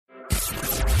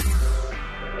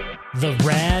The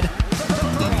Rad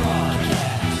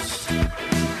Broadcast. The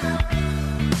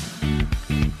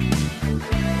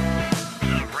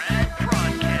Rad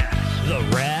Broadcast. The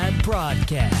Rad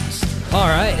Broadcast. All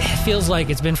right. It feels like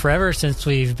it's been forever since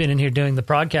we've been in here doing the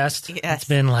podcast. Yes. It's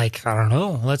been like, I don't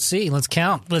know. Let's see. Let's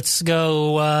count. Let's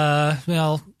go,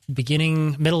 middle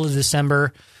of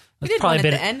December. We did one at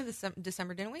the end of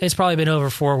December, didn't we? It's probably been over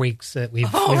 4 weeks that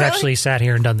we've really? actually sat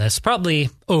here and done this.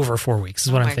 Probably over 4 weeks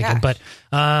is what I'm thinking. Gosh.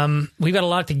 But we've got a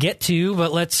lot to get to.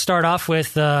 But let's start off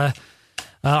with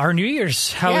our New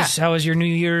Year's. How was your New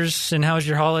Year's and how was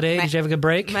your holiday? Did you have a good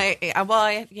break? My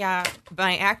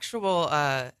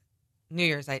actual New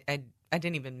Year's, I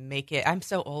didn't even make it. I'm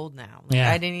so old now.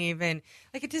 I didn't even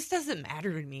it just doesn't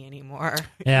matter to me anymore.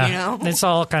 Yeah, you know? It's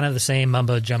all kind of the same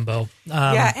mumbo jumbo.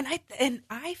 And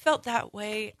I felt that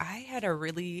way. I had a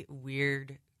really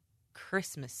weird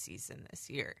Christmas season this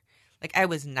year. Like, I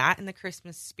was not in the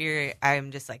Christmas spirit.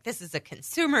 I'm just like, this is a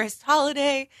consumerist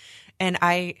holiday, and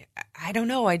I don't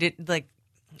know.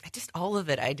 All of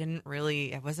it.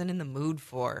 I wasn't in the mood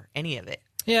for any of it.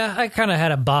 Yeah, I kind of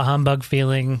had a bah humbug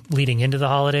feeling leading into the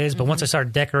holidays, but once I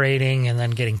started decorating and then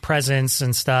getting presents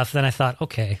and stuff, then I thought,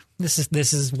 okay, this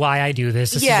is why I do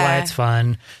this. This is why it's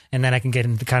fun, and then I can get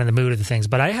into kind of the mood of the things.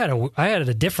 But I had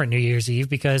a different New Year's Eve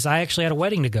because I actually had a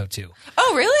wedding to go to.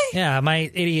 Oh, really? Yeah, my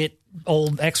idiot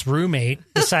old ex-roommate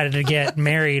decided to get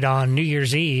married on New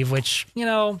Year's Eve, which,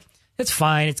 it's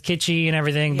fine. It's kitschy and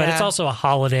everything, but it's also a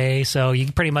holiday, so you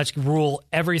can pretty much rule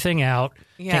everything out.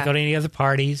 Yeah. Can't go to any other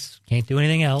parties. Can't do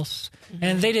anything else. Mm-hmm.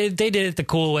 And they did it the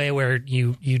cool way where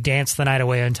you dance the night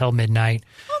away until midnight.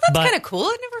 Oh, that's kind of cool.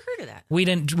 I've never heard of that. We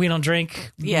don't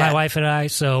drink, my wife and I,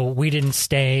 so we didn't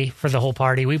stay for the whole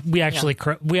party. We actually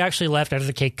left after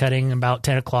the cake cutting about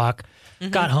 10 o'clock,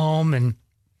 got home, and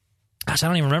gosh, I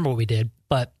don't even remember what we did.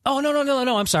 But,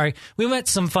 no, I'm sorry. We met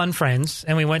some fun friends,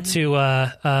 and we went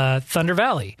to Thunder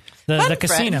Valley, the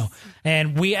casino.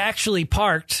 And we actually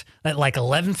parked at like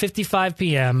 11:55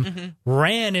 p.m.,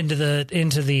 ran into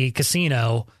the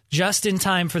casino just in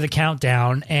time for the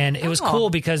countdown, and it was cool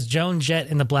because Joan Jett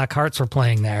and the Black Hearts were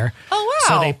playing there. Oh,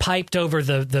 wow. So they piped over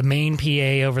the main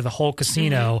PA over the whole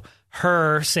casino,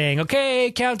 her saying,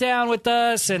 okay, count down with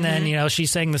us, and then, she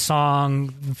sang the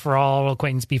song, For All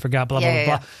Acquaintance Be Forgot, blah, blah,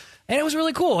 blah. And it was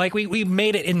really cool. Like, we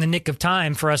made it in the nick of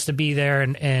time for us to be there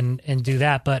and do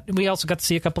that. But we also got to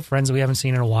see a couple friends that we haven't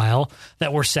seen in a while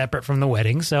that were separate from the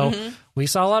wedding. So we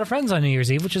saw a lot of friends on New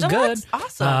Year's Eve, which is good. That's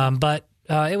awesome. But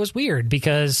it was weird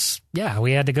because,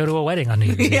 we had to go to a wedding on New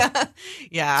Year's Eve.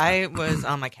 Yeah, I was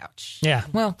on my couch. Yeah,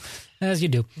 well, as you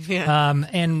do. Yeah.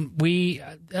 And we,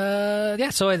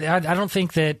 so I don't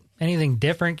think that anything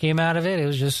different came out of it. It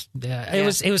was just,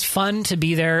 it was fun to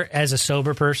be there as a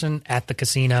sober person at the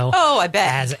casino. Oh, I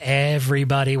bet. As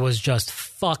everybody was just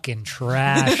fucking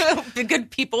trash. The good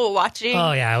people watching.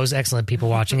 Oh, yeah, it was excellent people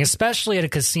watching, especially at a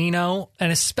casino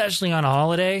and especially on a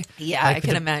holiday. Yeah, I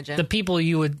can imagine. The people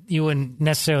you wouldn't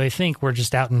necessarily think were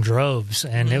just out in droves,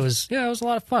 and it was a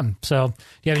lot of fun. So, do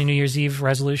you have any New Year's Eve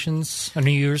resolutions or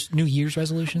New Year's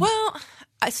resolutions? Well,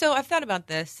 so I've thought about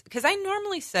this because I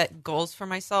normally set goals for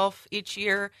myself each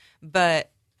year, and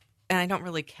I don't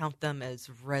really count them as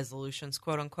resolutions,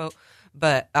 quote unquote.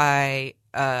 But I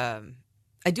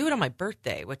do it on my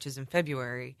birthday, which is in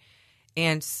February,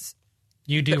 and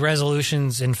you do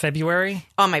resolutions in February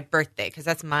on my birthday because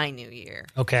that's my new year.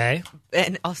 Okay,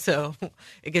 and also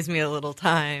it gives me a little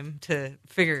time to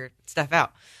figure stuff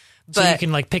out. So you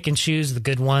can pick and choose the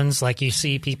good ones. Like you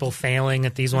see people failing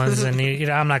at these ones, and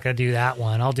I'm not going to do that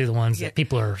one. I'll do the ones that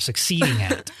people are succeeding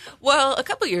at. Well, a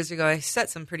couple of years ago, I set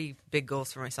some pretty big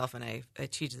goals for myself, and I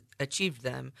achieved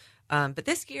them. But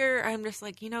this year, I'm just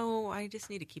like, I just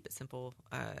need to keep it simple.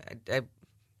 I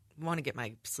want to get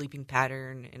my sleeping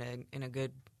pattern in a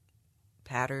good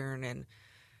pattern, and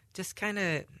just kind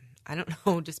of, I don't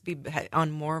know, just be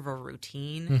on more of a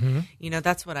routine.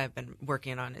 That's what I've been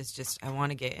working on is just I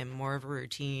want to get in more of a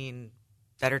routine,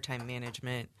 better time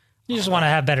management. You just want to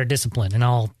have better discipline in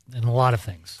a lot of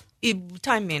things.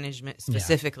 Time management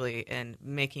specifically, and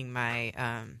making my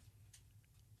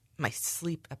my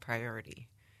sleep a priority.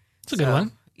 It's a good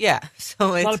one. Yeah.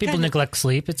 So a lot of people neglect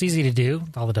sleep. It's easy to do.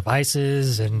 All the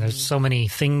devices, and there's so many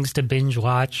things to binge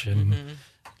watch, and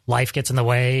life gets in the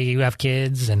way. You have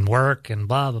kids and work and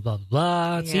blah, blah, blah,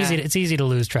 blah. It's easy to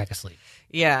lose track of sleep.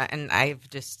 Yeah. And I've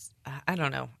just, I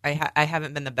don't know. I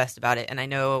haven't been the best about it. And I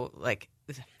know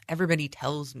everybody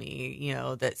tells me,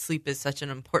 that sleep is such an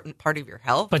important part of your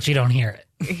health. But you don't hear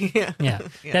it. Yeah.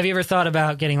 Have you ever thought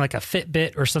about getting a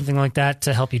Fitbit or something like that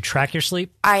to help you track your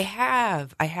sleep? I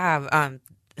have.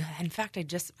 in fact,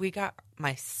 we got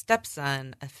my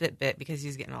stepson a Fitbit because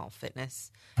he's getting all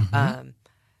fitness.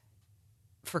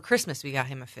 For Christmas, we got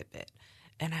him a Fitbit.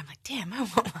 And I'm like, damn, I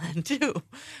want one too.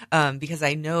 Because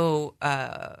I know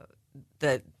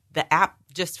the app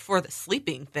just for the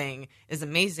sleeping thing is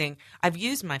amazing. I've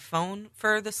used my phone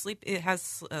for the sleep. It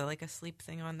has like a sleep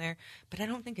thing on there, but I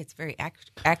don't think it's very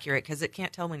accurate because it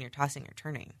can't tell when you're tossing or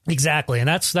turning. Exactly. And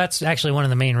that's actually one of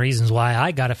the main reasons why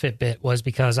I got a Fitbit was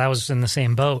because I was in the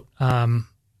same boat.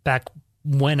 Back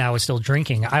when I was still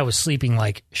drinking, I was sleeping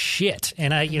like shit.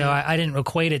 And I didn't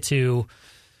equate it to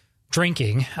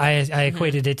drinking. I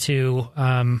equated it to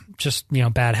just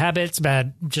bad habits,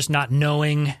 just not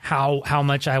knowing how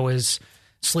much I was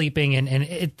sleeping,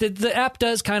 and the app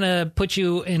does kind of put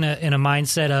you in a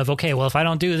mindset of, okay, well, if I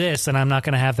don't do this, then I'm not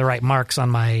going to have the right marks on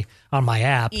my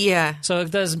app. Yeah. So it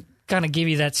does kind of give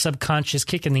you that subconscious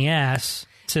kick in the ass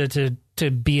to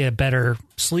be a better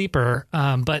sleeper,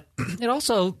 but it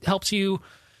also helps you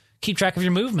keep track of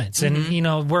your movements, and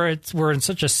we're in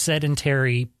such a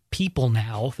sedentary people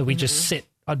now that we just sit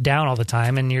down all the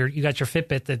time, and you got your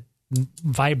Fitbit that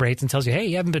vibrates and tells you, hey,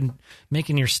 you haven't been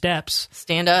making your steps.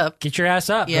 Stand up. Get your ass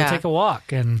up. Yeah. Go take a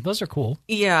walk. And those are cool.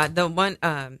 Yeah. The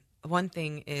one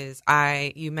thing is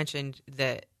you mentioned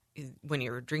that when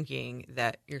you were drinking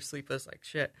that your sleep was like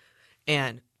shit.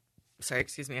 And sorry,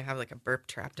 excuse me, I have like a burp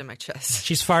trapped in my chest.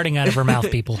 She's farting out of her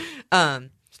mouth, people.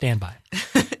 Stand by.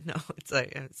 No, it's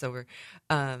like it's over.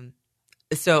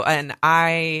 So, and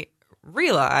I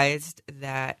realized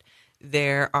that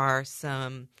there are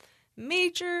some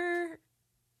major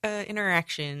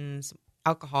interactions,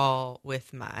 alcohol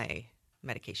with my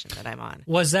medication that I'm on.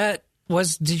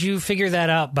 Did you figure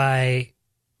that out by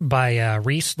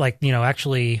Reese,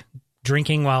 actually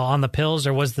drinking while on the pills,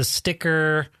 or was the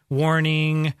sticker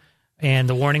warning and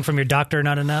the warning from your doctor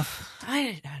not enough?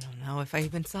 I don't know if I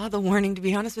even saw the warning, to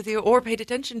be honest with you, or paid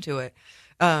attention to it.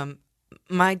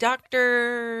 My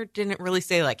doctor didn't really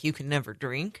say you can never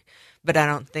drink, but I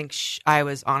don't think I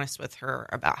was honest with her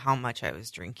about how much I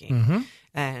was drinking.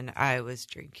 And I was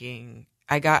drinking.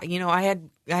 I got, I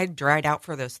had dried out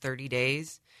for those 30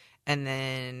 days, and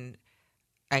then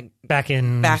back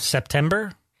in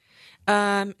September.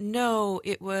 No,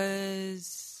 it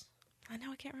was. I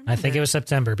know I can't remember. I think it was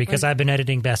September because I've been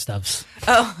editing best ofs.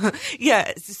 Oh,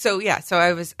 yeah. So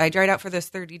I dried out for those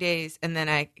 30 days, and then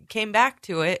I came back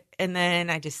to it, and then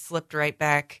I just slipped right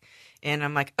back. And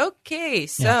I'm like, okay,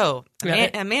 so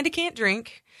Amanda can't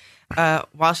drink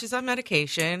while she's on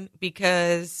medication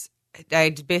because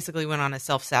I basically went on a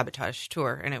self-sabotage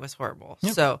tour, and it was horrible.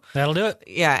 Yep. So that'll do it.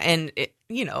 Yeah, and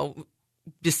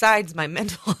besides my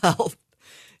mental health,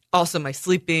 also my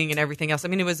sleeping and everything else. I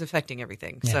mean, it was affecting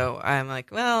everything. Yeah. So I'm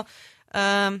like, well,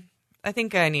 I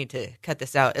think I need to cut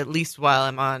this out at least while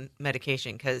I'm on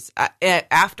medication, because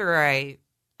after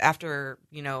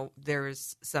there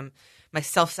was my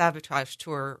self-sabotage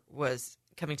tour was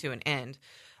coming to an end,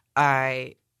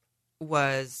 I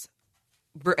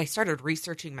started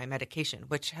researching my medication,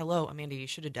 which, hello, Amanda, you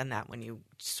should have done that when you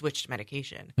switched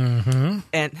medication. Mm-hmm.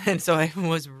 And so I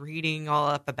was reading all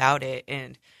up about it,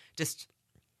 and just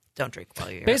don't drink while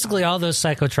you're basically all those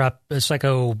psycho drugs,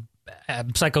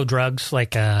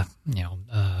 what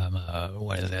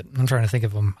is it? I'm trying to think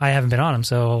of them. I haven't been on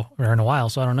them in a while,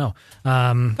 so I don't know.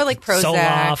 But like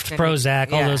Prozac,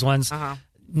 Prozac, all those ones.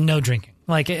 No drinking.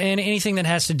 Anything that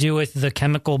has to do with the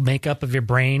chemical makeup of your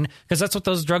brain, because that's what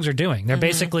those drugs are doing. They're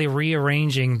basically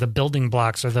rearranging the building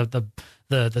blocks or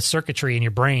the circuitry in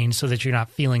your brain so that you're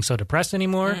not feeling so depressed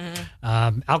anymore.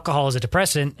 Alcohol is a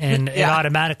depressant, and it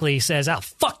automatically says, "Oh,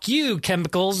 fuck you,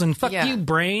 chemicals, and fuck you,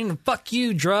 brain, and fuck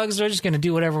you, drugs. They're just going to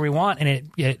do whatever we want," and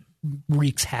it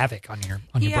wreaks havoc on your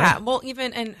brain. Yeah, well,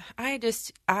 and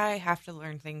I have to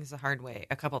learn things the hard way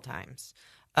a couple times.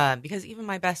 Because even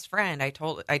my best friend, I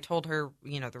told her,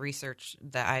 the research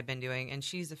that I've been doing, and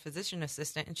she's a physician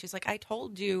assistant, and she's like, I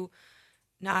told you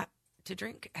not to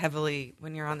drink heavily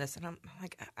when you're on this, and I'm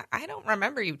like, I don't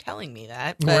remember you telling me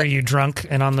that. But were you drunk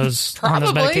and on those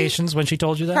medications when she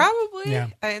told you that? Probably. Yeah.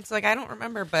 It's like I don't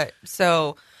remember, but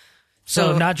so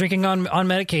not drinking on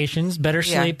medications, better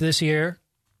sleep this year.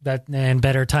 And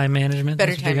better time management.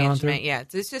 Better time management, yeah.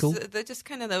 It's just cool. Just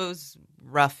kind of those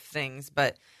rough things,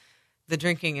 but the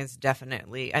drinking is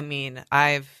definitely. I mean,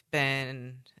 it's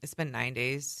been 9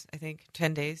 days, I think,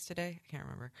 10 days today. I can't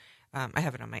remember. I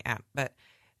have it on my app, but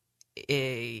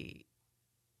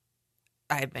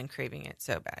I've been craving it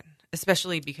so bad,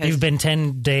 especially because you've been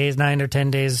 9 or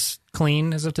 10 days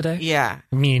clean as of today. Yeah,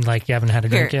 I mean, you haven't had a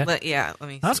drink yet. Let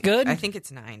me. That's see. good. I think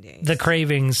it's 9 days. The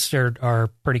cravings are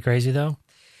pretty crazy, though.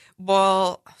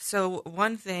 Well, so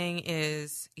one thing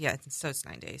is, so it's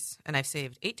 9 days, and I've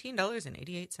saved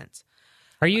 $18.88.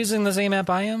 Are you using the same app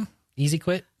I am? Easy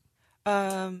Quit?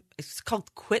 It's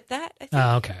called Quit That, I think.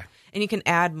 Oh, okay. And you can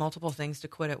add multiple things to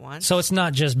quit at once. So it's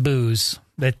not just booze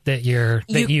that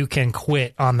you can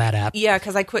quit on that app. Yeah,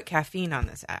 because I quit caffeine on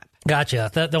this app. Gotcha.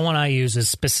 The one I use is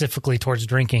specifically towards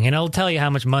drinking, and it'll tell you how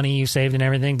much money you saved and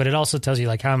everything, but it also tells you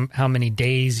like how many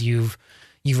days you've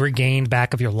regained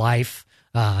back of your life,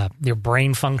 your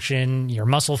brain function, your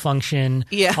muscle function,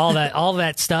 all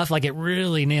that stuff. Like it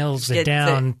really nails it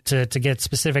down to get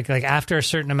specific. Like after a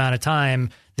certain amount of time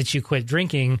that you quit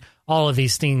drinking, all of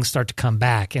these things start to come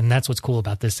back, and that's what's cool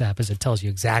about this app is it tells you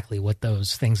exactly what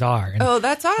those things are. And,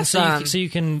 that's awesome! So you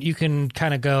can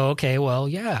kind of go, okay, well,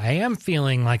 yeah, I am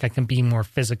feeling like I can be more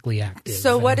physically active.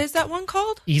 So what is that one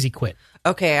called? Easy Quit.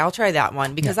 Okay, I'll try that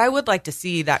one because I would like to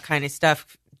see that kind of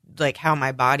stuff, like how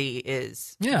my body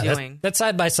is doing. That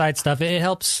side by side stuff. It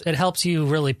helps you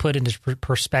really put into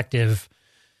perspective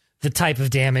the type of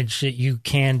damage that you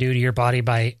can do to your body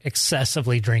by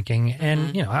excessively drinking.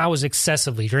 And, I was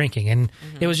excessively drinking, and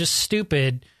it was just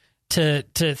stupid to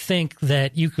think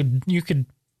that you could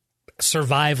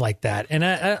survive like that. And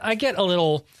I get a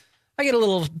little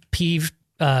peeved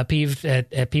at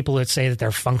people that say that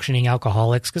they're functioning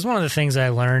alcoholics. Because one of the things I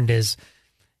learned is,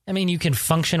 you can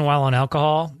function while on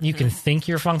alcohol. You can think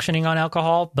you're functioning on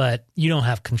alcohol, but you don't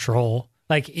have control.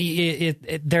 Like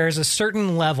there's a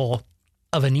certain level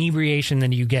of inebriation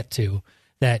that you get to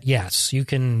that, yes, you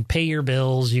can pay your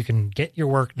bills, you can get your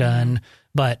work done,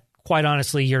 but quite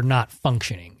honestly, you're not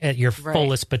functioning at your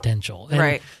fullest potential. And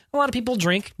a lot of people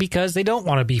drink because they don't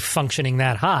want to be functioning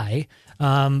that high.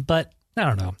 But I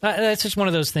don't know. That's just one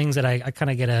of those things that I kind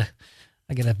of get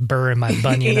a burr in my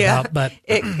bunion about. But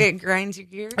it grinds your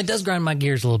gears. It does grind my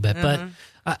gears a little bit. But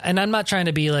and I'm not trying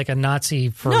to be like a Nazi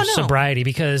for sobriety,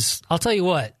 because I'll tell you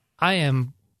what,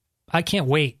 I can't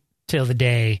wait till the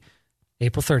day,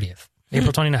 April 30th,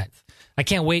 April 29th. I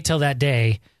can't wait till that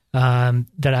day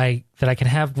that I can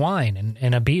have wine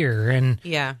and a beer. And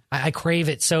I crave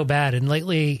it so bad. And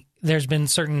lately there's been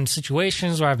certain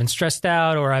situations where I've been stressed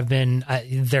out, or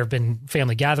there have been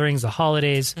family gatherings, the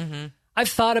holidays. I've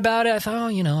thought about it. I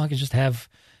thought, I could just have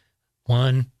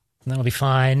one and that'll be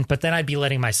fine. But then I'd be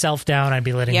letting myself down. I'd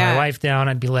be letting my wife down.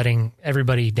 I'd be letting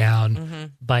everybody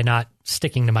down by not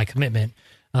sticking to my commitment.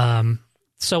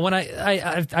 So when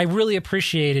I really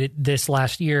appreciated this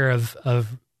last year of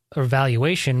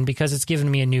evaluation, because it's given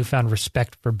me a newfound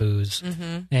respect for booze.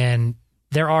 And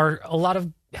there are a lot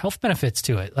of health benefits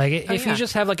to it. Like if you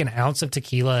just have like an ounce of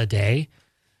tequila a day,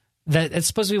 that it's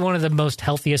supposed to be one of the most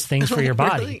healthiest things for your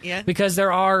body. Really? Yeah. Because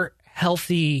there are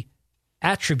healthy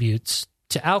attributes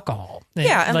to alcohol.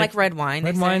 Yeah, and like red wine.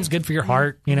 Red wine's good for your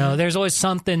heart. There's always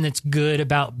something that's good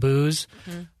about booze,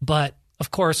 but of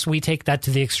course, we take that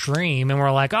to the extreme, and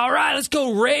we're like, all right, let's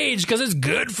go rage because it's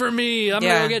good for me. I'm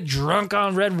going to go get drunk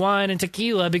on red wine and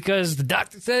tequila because the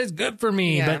doctor says it's good for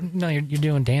me. Yeah. But no, you're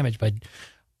doing damage by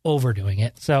overdoing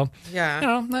it. So,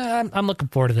 I'm looking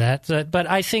forward to that. But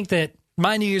I think that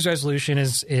my New Year's resolution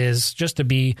is just to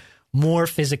be more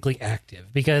physically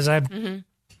active, because I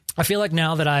feel like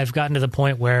now that I've gotten to the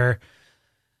point where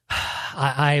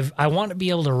I want to be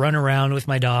able to run around with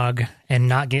my dog and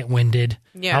not get winded.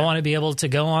 Yeah. I want to be able to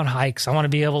go on hikes. I want to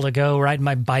be able to go ride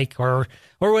my bike or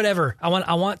whatever. I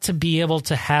want to be able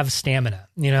to have stamina,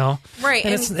 Right.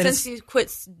 And since you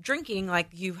quit drinking, like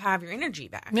you have your energy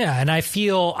back. Yeah. And I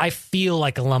feel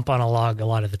like a lump on a log a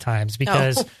lot of the times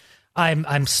because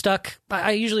I'm stuck.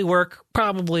 I usually work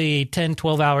probably 10,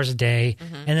 12 hours a day.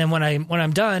 And then when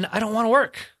I'm done, I don't want to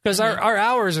work because our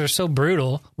hours are so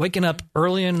brutal, waking up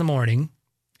early in the morning.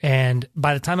 And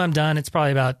by the time I'm done, it's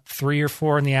probably about 3 or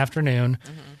 4 in the afternoon.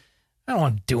 I don't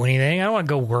want to do anything. I don't want to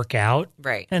go work out.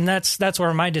 Right. And that's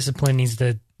where my discipline needs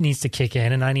to kick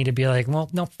in. And I need to be like,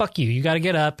 well, no, fuck you. You got to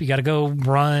get up. You got to go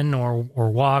run or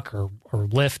walk or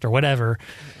lift or whatever.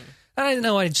 I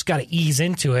know I just got to ease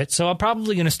into it. So I'm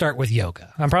probably going to start with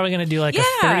yoga. I'm probably going to do like a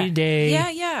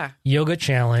 30-day yoga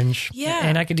challenge. Yeah.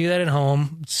 And I can do that at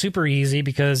home. It's super easy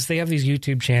because they have these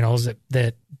YouTube channels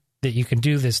that you can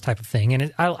do this type of thing.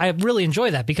 And I really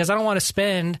enjoy that because I don't want to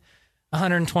spend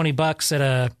 $120 at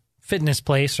a fitness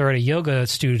place or at a yoga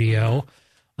studio.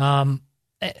 And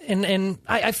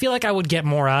I feel like I would get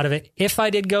more out of it if I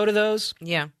did go to those.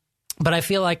 Yeah. But I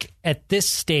feel like at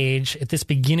this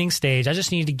beginning stage, I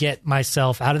just need to get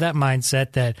myself out of that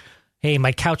mindset that, hey,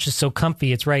 my couch is so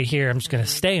comfy, it's right here, I'm just going to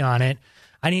stay on it.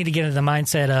 I need to get into the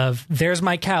mindset of, there's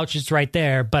my couch, it's right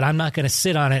there, but I'm not going to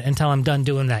sit on it until I'm done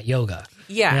doing that yoga.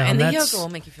 Yeah, and the yoga will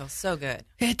make you feel so good.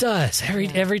 It does.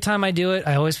 Every time I do it,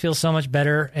 I always feel so much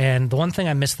better. And the one thing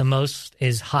I miss the most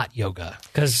is hot yoga,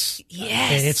 because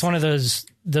it's one of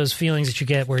those feelings that you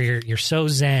get where you're so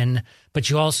zen, but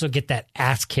you also get that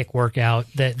ass kick workout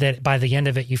that by the end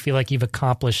of it, you feel like you've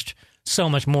accomplished so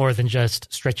much more than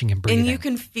just stretching and breathing. And you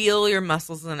can feel your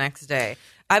muscles the next day.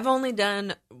 I've only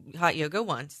done hot yoga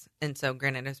once, and so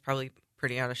granted, it's probably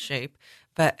pretty out of shape,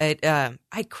 but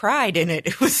I cried in it.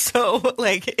 It was so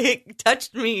it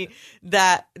touched me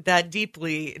that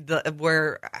deeply.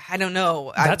 Where I don't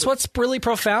know. That's what's really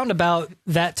profound about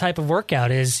that type of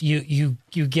workout is you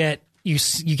get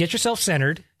yourself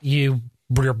centered. You're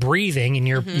breathing and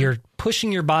you're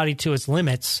pushing your body to its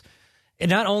limits. And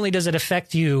not only does it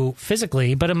affect you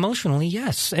physically, but emotionally,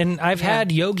 yes. And I've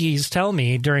had yogis tell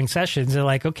me during sessions, they're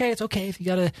like, okay, it's okay if you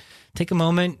got to take a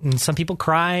moment. And some people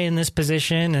cry in this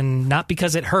position, and not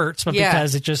because it hurts, but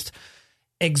because it just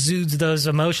exudes those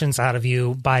emotions out of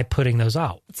you by putting those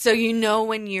out. So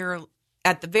when you're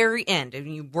at the very end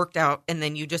and you worked out and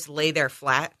then you just lay there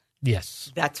flat.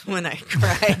 Yes. That's when I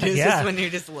cried. It's just when you're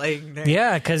just laying there.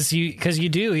 Yeah, because you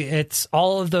do. It's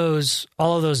all of those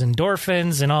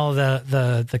endorphins and all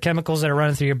the chemicals that are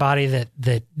running through your body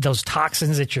that those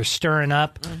toxins that you're stirring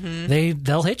up,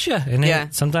 they'll hit you.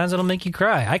 And sometimes it'll make you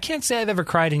cry. I can't say I've ever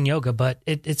cried in yoga, but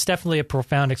it's definitely a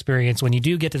profound experience when you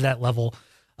do get to that level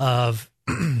of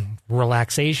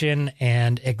relaxation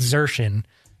and exertion.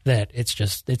 That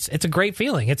it's a great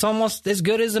feeling. It's almost as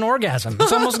good as an orgasm.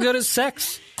 It's almost as good as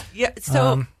sex. Yeah.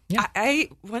 So I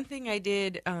one thing I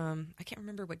did, I can't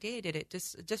remember what day I did it.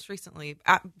 Just recently,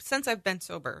 since I've been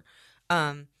sober,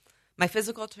 my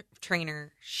physical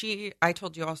trainer, I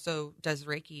told you also does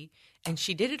Reiki, and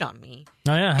she did it on me.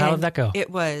 Oh yeah, how did that go? It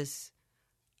was.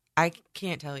 I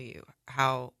can't tell you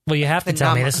how. Well, you have to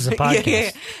tell me. This is a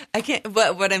podcast. I can't.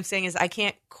 But what I'm saying is, I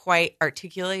can't quite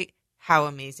articulate how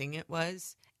amazing it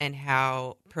was. And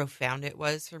how profound it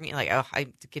was for me.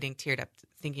 I'm getting teared up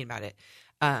thinking about it.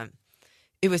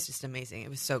 It was just amazing.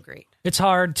 It was so great. It's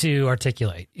hard to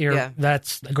articulate.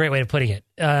 That's a great way of putting it.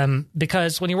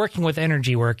 Because when you're working with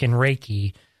energy work and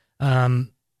Reiki,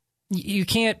 you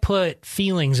can't put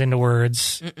feelings into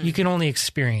words. Mm-mm. You can only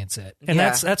experience it. And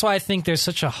that's why I think it's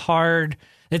such a hard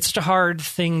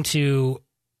thing to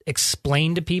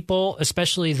explain to people,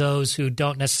 especially those who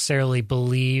don't necessarily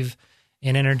believe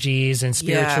in energies and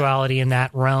spirituality in that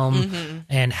realm,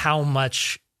 and how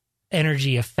much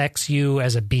energy affects you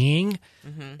as a being.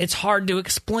 It's hard to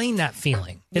explain that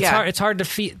feeling. It's hard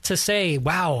to say,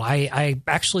 wow, I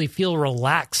actually feel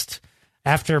relaxed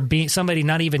after being somebody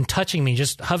not even touching me,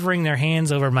 just hovering their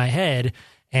hands over my head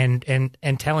and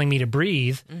telling me to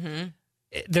breathe.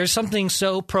 There's something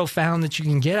so profound that you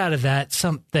can get out of that.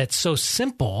 That's so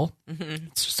simple.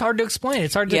 It's just hard to explain.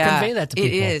 It's hard to convey that to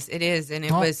people. It is, and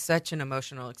it was such an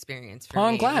emotional experience for me.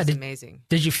 I'm glad. It was amazing.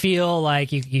 Did you feel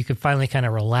like you could finally kind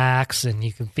of relax and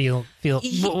you could feel?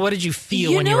 What did you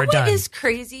feel when you were done? What is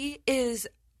crazy is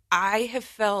I have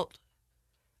felt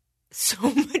so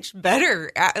much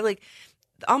better. Not like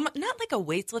a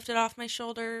weight's lifted off my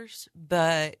shoulders,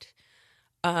 but.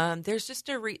 There's just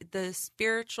the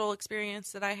spiritual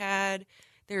experience that I had.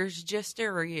 There's just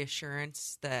a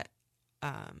reassurance that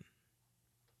I'm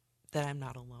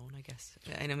not alone, I guess.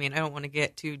 And I mean, I don't want to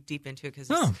get too deep into it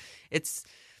because it's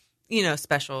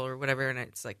special or whatever. And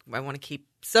it's like, I want to keep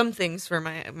some things for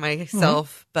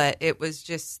myself, but it was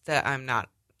just that I'm not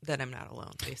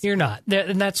alone. Basically. You're not.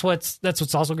 And that's what's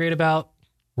also great about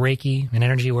Reiki and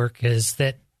energy work is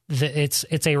that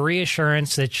it's a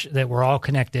reassurance that we're all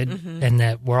connected and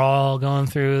that we're all going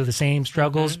through the same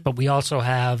struggles, but we also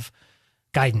have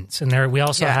guidance, and we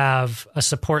also have a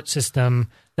support system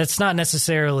that's not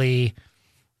necessarily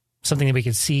something that we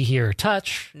can see, hear, or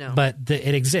touch, but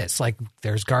it exists. Like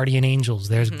there's guardian angels,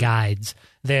 there's guides.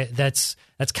 That's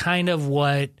kind of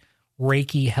what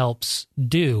Reiki helps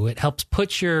do. It helps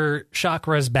put your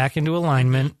chakras back into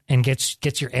alignment and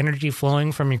gets your energy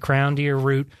flowing from your crown to your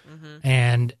root.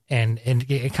 And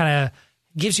it kind of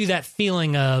gives you that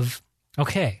feeling of,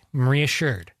 okay, I'm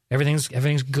reassured. Everything's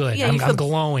good. I'm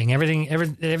glowing.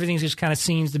 Everything just kind of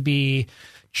seems to be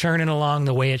churning along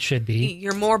the way it should be.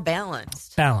 You're more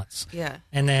balanced. Yeah.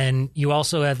 And then you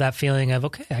also have that feeling of,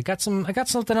 okay, I got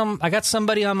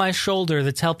somebody on my shoulder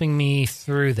that's helping me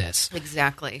through this.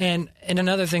 Exactly. And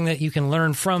another thing that you can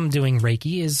learn from doing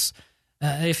Reiki is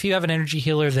if you have an energy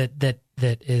healer that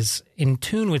is in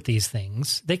tune with these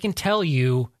things, they can tell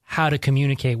you how to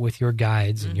communicate with your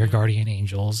guides and your guardian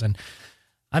angels. And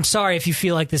I'm sorry if you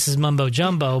feel like this is mumbo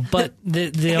jumbo, but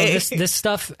this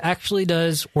stuff actually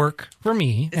does work for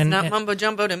me. It's not mumbo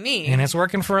jumbo to me. And it's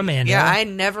working for Amanda. Yeah, I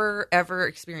never, ever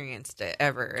experienced it,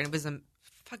 ever. And it was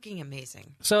fucking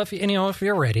amazing. So if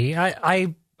you're ready,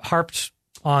 I harped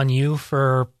on you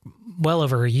for well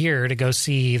over a year to go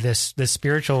see this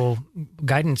spiritual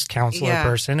guidance counselor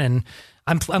person, and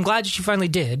I'm glad that you finally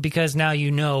did, because now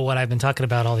you know what I've been talking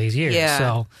about all these years. Yeah.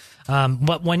 So,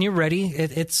 but when you're ready,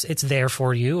 it's there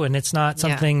for you, and it's not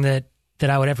something that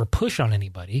I would ever push on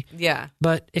anybody. Yeah.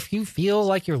 But if you feel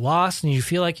like you're lost and you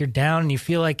feel like you're down and you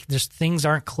feel like just things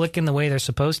aren't clicking the way they're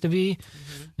supposed to be,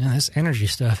 this energy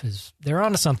stuff they're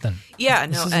onto something. Yeah.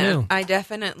 This is new. new. I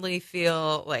definitely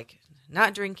feel like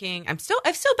not drinking. I've still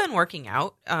been working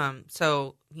out.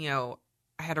 So, I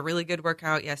had a really good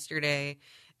workout yesterday,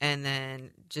 and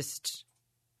then just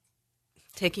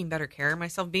taking better care of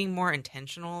myself, being more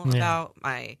intentional about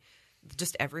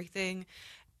just everything.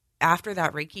 After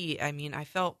that Reiki, I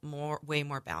felt way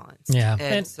more balanced. Yeah.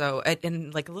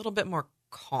 And like a little bit more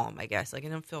calm, I guess. Like I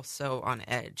don't feel so on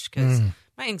edge, because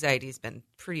my anxiety's been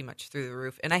pretty much through the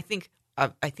roof. And I think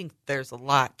there's a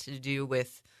lot to do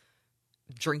with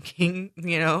drinking,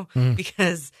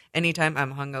 because anytime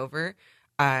I'm hungover,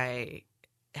 I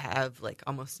have like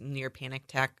almost near panic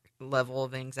attack level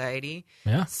of anxiety.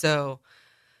 Yeah. So,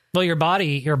 well, your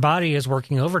body is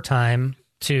working overtime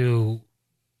to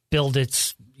build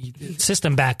its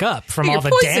system back up from all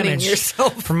the damage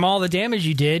yourself. From all the damage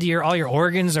you did. All your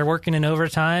organs are working in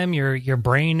overtime. Your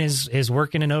brain is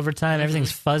working in overtime.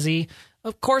 Everything's fuzzy.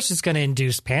 Of course, it's going to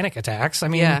induce panic attacks.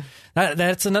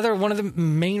 That's another one of the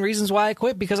main reasons why I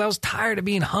quit, because I was tired of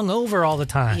being hungover all the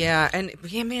time. Yeah, and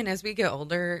man, as we get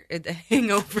older, the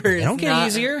hangovers don't get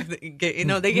easier. They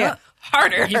get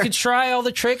harder. You could try all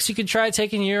the tricks. You could try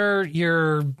taking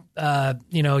your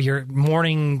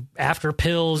morning after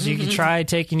pills. You could try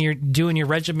doing your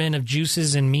regimen of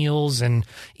juices and meals and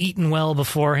eating well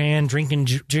beforehand,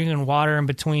 drinking water in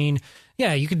between.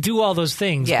 Yeah, you could do all those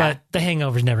things, but the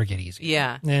hangovers never get easy.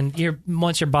 Yeah. And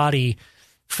once your body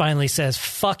finally says,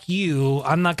 fuck you,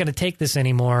 I'm not going to take this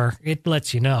anymore, it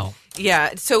lets you know.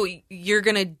 Yeah, so you're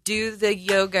going to do the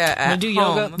yoga at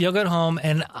home. Yoga at home,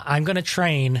 and I'm going to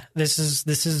train. This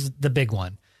is the big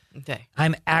one. Okay.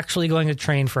 I'm actually going to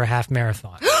train for a half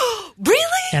marathon. Really?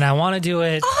 And I want to do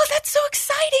it. Oh, that's so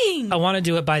exciting. I want to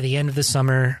do it by the end of the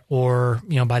summer, or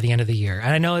by the end of the year.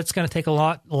 And I know it's going to take a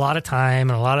lot of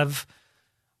time and a lot of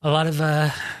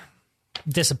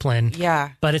discipline.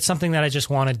 Yeah. But it's something that I just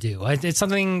want to do. It's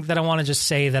something that I want to just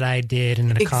say that I did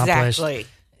and accomplished. Exactly.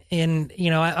 And,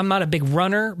 I'm not a big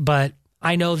runner, but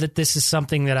I know that this is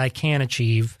something that I can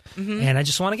achieve, and I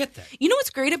just want to get there. You know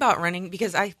what's great about running?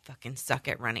 Because I fucking suck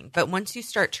at running. But once you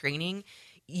start training,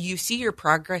 you see your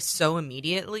progress so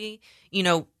immediately.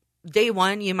 Day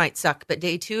 1, you might suck, but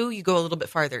day 2, you go a little bit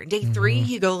farther. Day 3,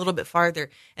 you go a little bit farther.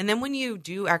 And then when you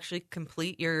do actually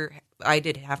complete I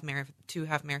did 2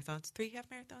 half marathons, 3 half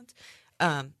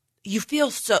marathons. You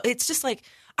feel it's just like,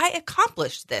 I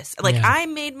accomplished this. Like I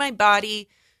made my body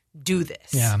do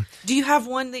this. Yeah. Do you have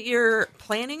one that you're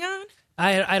planning on?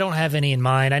 I don't have any in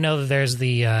mind. I know that there's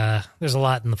there's a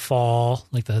lot in the fall,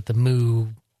 like the Moo,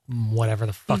 whatever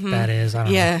the fuck that is. I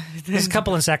don't know. There's a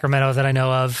couple in Sacramento that I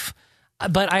know of.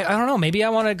 But I don't know. Maybe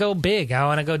I want to go big. I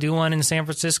want to go do one in San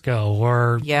Francisco,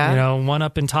 or one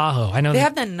up in Tahoe. I know they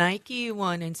have the Nike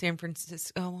one in San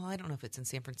Francisco. Well, I don't know if it's in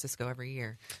San Francisco every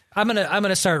year. I'm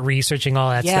gonna start researching all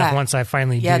that stuff once I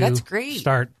finally that's great.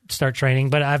 Start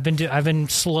training. But I've been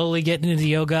slowly getting into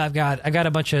yoga. I got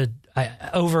a bunch of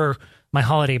over my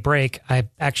holiday break. I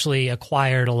actually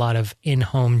acquired a lot of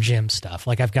in-home gym stuff.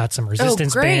 Like I've got some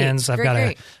resistance bands. I've got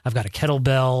a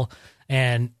kettlebell,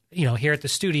 and here at the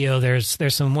studio, there's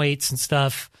some weights and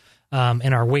stuff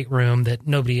in our weight room that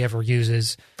nobody ever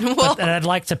uses, but that I'd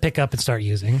like to pick up and start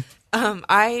using.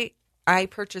 I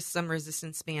purchased some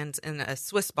resistance bands and a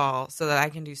Swiss ball so that I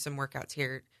can do some workouts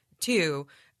here too,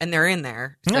 and they're in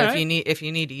there. So if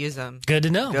you need to use them, good to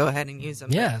know. Go ahead and use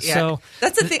them. Yeah. So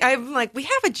that's the thing. I'm like, we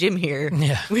have a gym here.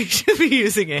 Yeah, we should be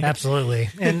using it. Absolutely.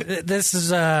 And this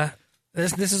is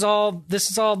all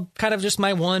kind of just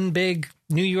my one big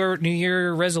New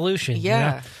Year resolution.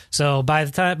 Yeah. So by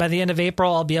the end of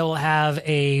April, I'll be able to have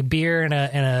a beer and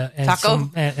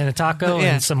a taco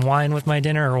and some wine with my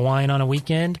dinner, or wine on a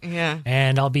weekend. Yeah.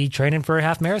 And I'll be training for a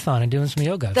half marathon and doing some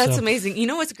yoga. That's amazing. You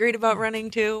know what's great about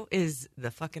running too is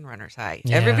the fucking runner's high.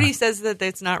 Yeah. Everybody says that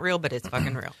it's not real, but it's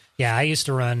fucking real. Yeah, I used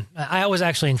to run. I was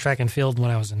actually in track and field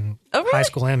when I was in high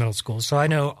school and middle school, so I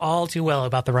know all too well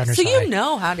about the runner's high. So you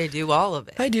know how to do all of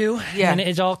it. I do. Yeah. And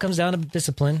it all comes down to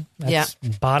discipline. That's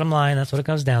bottom line. That's what it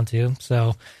comes down to.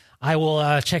 So I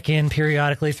will check in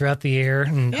periodically throughout the year,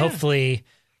 and hopefully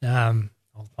I'll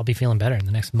be feeling better in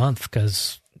the next month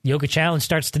because Yoga Challenge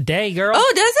starts today, girl.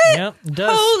 Oh, does it? Yep, it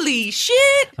does. Holy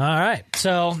shit. All right.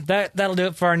 So that'll do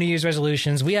it for our New Year's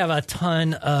resolutions. We have a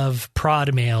ton of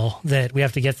prod mail that we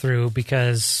have to get through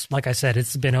because, like I said,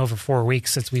 it's been over 4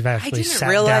 weeks since we've actually sat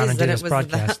down and do this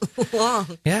broadcast. That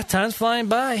long. Yeah, time's flying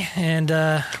by, and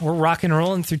we're rock and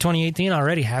rolling through 2018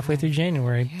 already, halfway through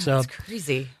January. Yeah, so that's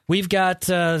crazy. We've got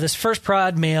this first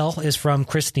prod mail is from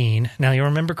Christine. Now, you'll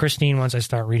remember Christine once I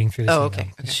start reading through this email.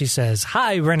 Okay. She says,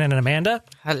 "Hi, Brennan and Amanda.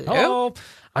 Hello.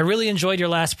 I really enjoyed your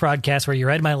last podcast where you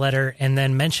read my letter and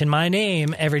then mentioned my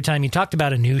name every time you talked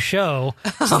about a new show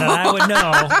so that I would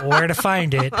know where to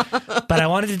find it. But I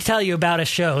wanted to tell you about a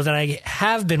show that I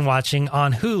have been watching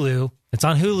on Hulu. It's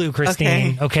on Hulu,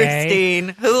 Christine. Okay? Christine,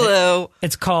 Hulu.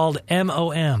 It's called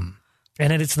MOM.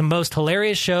 And it's the most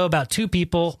hilarious show about two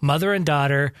people, mother and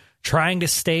daughter, trying to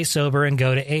stay sober and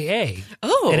go to AA.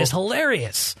 Oh. It is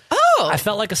hilarious. Oh. I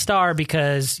felt like a star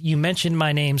because you mentioned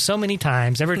my name so many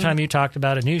times every time you talked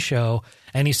about a new show,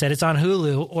 and you said it's on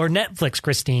Hulu or Netflix,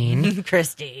 Christine.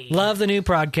 Christine. Love the new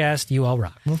podcast. You all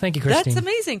rock. Well, thank you, Christine. That's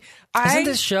amazing. Isn't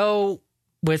this show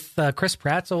with Chris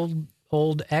Pratt's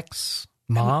old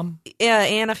ex-mom?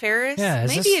 Anna Faris? Yeah.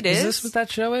 Maybe it is. Is this what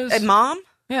that show is? Mom?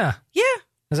 Yeah. Yeah.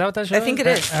 Is that what that show is? I think it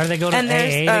is. Are they going to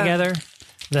AA together?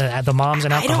 The mom's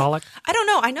an alcoholic? I don't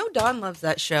know. I know Dawn loves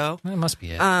that show. That must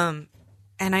be it.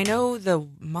 And I know the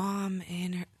mom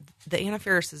and the Anna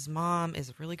Faris's mom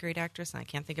is a really great actress, and I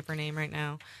can't think of her name right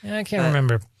now. Yeah, I can't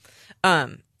remember.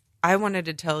 I wanted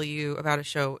to tell you about a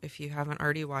show if you haven't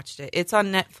already watched it. It's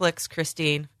on Netflix,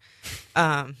 Christine.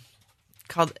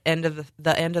 Called End of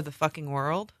the Fucking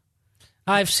World.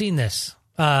 I've seen this.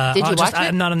 Did you watch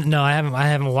it? No, I haven't. I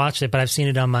haven't watched it, but I've seen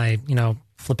it on my,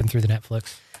 flipping through the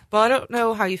Netflix. Well, I don't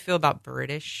know how you feel about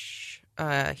British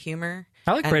humor.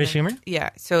 I like British humor. Yeah,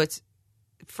 so it's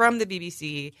from the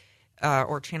BBC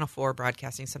or Channel 4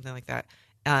 Broadcasting, something like that.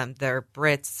 They're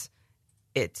Brits.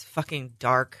 It's fucking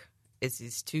dark. It's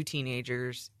these two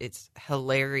teenagers. It's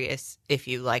hilarious if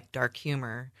you like dark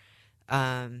humor.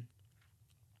 And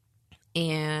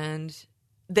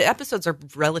the episodes are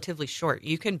relatively short.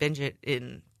 You can binge it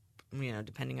in,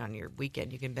 depending on your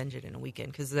weekend, you can binge it in a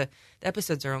weekend because the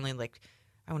episodes are only like,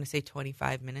 I want to say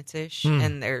 25 minutes-ish,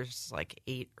 and there's like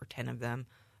 8 or 10 of them.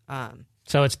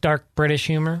 So it's dark British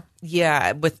humor?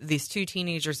 Yeah, with these two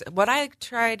teenagers. What I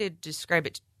try to describe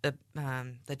it,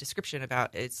 the description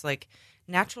about, it's like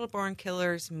Natural Born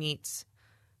Killers meets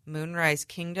Moonrise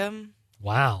Kingdom.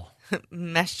 Wow.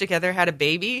 Meshed together, had a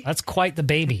baby. That's quite the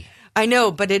baby. I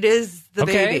know, but it is the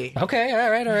baby. Okay, all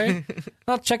right.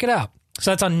 I'll check it out.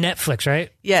 So that's on Netflix,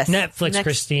 right? Yes. Netflix,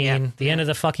 Christine. Yeah. The End of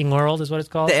the Fucking World is what it's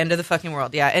called? The End of the Fucking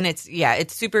World, yeah. And it's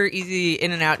super easy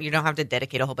in and out. You don't have to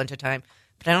dedicate a whole bunch of time.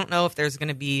 But I don't know if there's going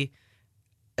to be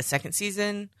a second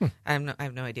season. I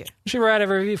have no idea. You should write a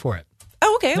review for it.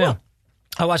 Oh, okay. Yeah.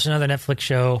 I watched another Netflix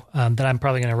show that I'm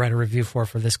probably going to write a review for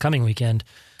this coming weekend.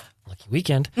 Lucky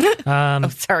weekend. Oh,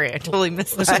 sorry. I totally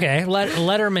missed that. It's okay.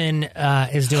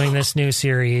 Letterman is doing this new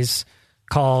series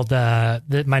called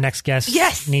My Next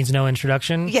Guest Needs No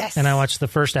Introduction. Yes. And I watched the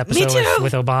first episode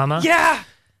with Obama. Yeah.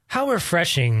 How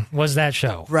refreshing was that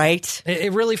show? Right.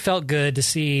 It really felt good to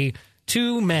see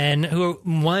two men who,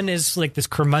 one is like this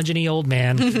curmudgeon-y old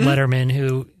man, Letterman,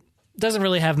 who doesn't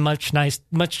really have much nice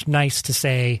to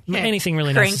say, anything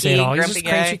really nice to say at all. He's just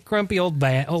cranky, grumpy old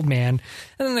man.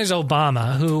 And then there's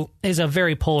Obama, who is a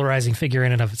very polarizing figure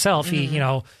in and of itself. He,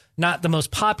 not the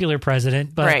most popular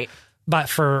president, but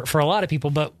for a lot of people,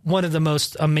 but one of the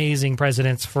most amazing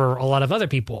presidents for a lot of other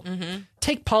people.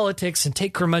 Take politics and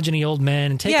take curmudgeon-y old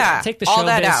men and take the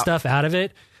showbiz stuff out of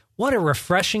it. What a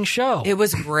refreshing show. It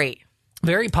was great.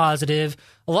 Very positive.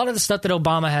 A lot of the stuff that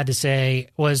Obama had to say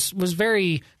was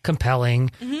very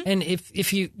compelling. And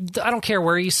if you, I don't care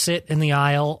where you sit in the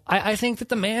aisle, I think that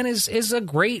the man is a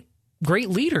great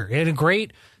leader and a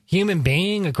great human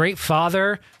being, a great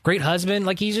father, great husband.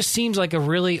 Like, he just seems like a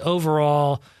really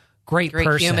overall great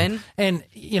person. Human. And,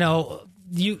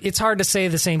 it's hard to say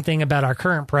the same thing about our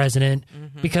current president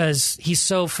because he's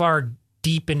so far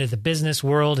deep into the business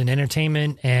world and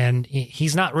entertainment, and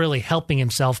he's not really helping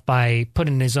himself by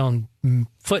putting his own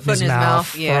foot in his mouth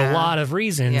for a lot of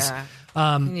reasons.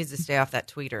 Yeah. He needs to stay off that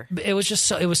tweeter. It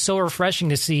was so refreshing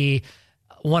to see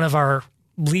one of our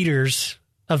leaders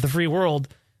of the free world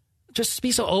just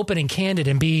be so open and candid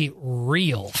and be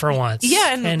real for once.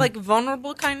 Yeah, and like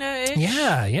vulnerable kind of.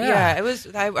 Yeah. Yeah, it was.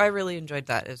 I really enjoyed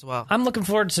that as well. I'm looking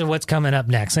forward to what's coming up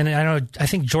next, and I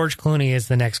think George Clooney is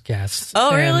the next guest.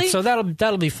 Oh, really? So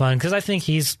that'll be fun because I think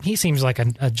he seems like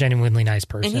a genuinely nice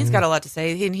person, and he's got a lot to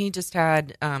say. And he just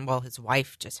had, his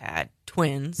wife just had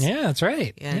twins. Yeah, that's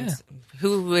right. And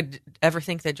who would ever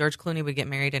think that George Clooney would get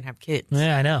married and have kids?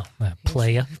 Yeah, I know.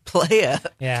 Playa.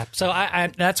 Yeah. So I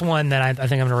that's one that I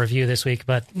think I'm going to review this week,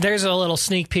 but there's a little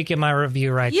sneak peek in my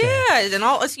review right there. Yeah, and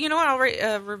I'll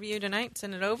review tonight,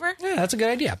 send it over. Yeah, that's a good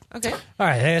idea. Okay. All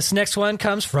right, this next one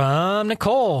comes from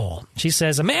Nicole. She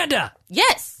says, Amanda.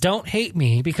 Yes. Don't hate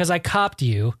me because I copped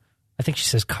you. I think she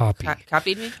says copy.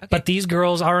 Copied me? Okay. But these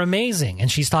girls are amazing.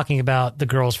 And she's talking about the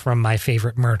girls from My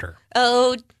Favorite Murder.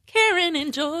 Oh, Karen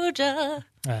in Georgia.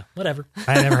 Whatever.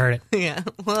 I never heard it. Yeah.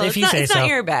 Well, if it's not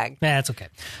your bag. Yeah, it's okay.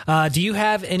 Do you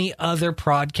have any other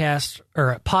podcast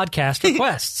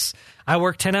requests? I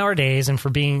work 10-hour days, and for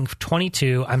being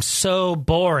 22, I'm so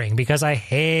boring because I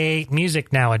hate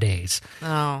music nowadays.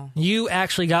 Oh. You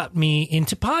actually got me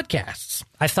into podcasts.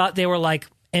 I thought they were like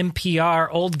NPR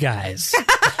old guys.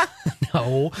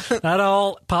 No, not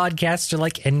all podcasts are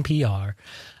like NPR.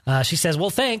 She says, well,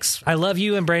 thanks. I love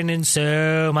you and Brandon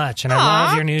so much, and I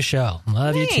love your new show.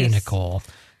 Love you too, Nicole.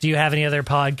 Do you have any other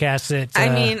podcasts that I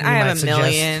have a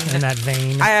million in that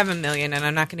vein? I have a million, and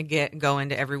I'm not going to go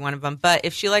into every one of them. But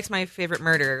if she likes My Favorite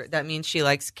Murder, that means she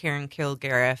likes Karen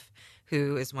Kilgariff,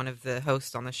 who is one of the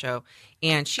hosts on the show.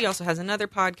 And she also has another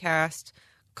podcast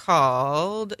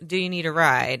called Do You Need a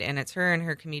Ride? And it's her and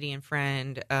her comedian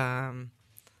friend,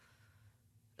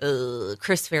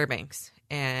 Chris Fairbanks.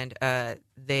 And a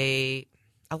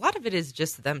lot of it is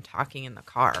just them talking in the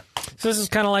car. So this is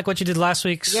kind of like what you did on last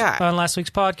week's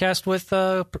podcast with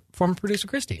former producer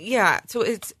Christy. Yeah, so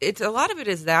it's a lot of it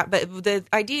is that, but the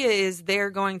idea is they're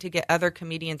going to get other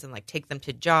comedians and like take them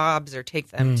to jobs or take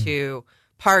them to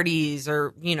parties,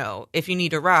 or if you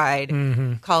need a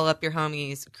ride, call up your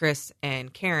homies Chris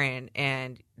and Karen,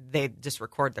 and they just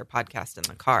record their podcast in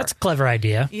the car. That's a clever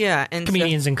idea. Yeah, and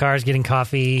comedians in cars getting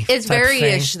coffee. It's very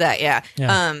ish that, yeah.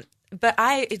 But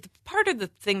part of the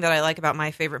thing that I like about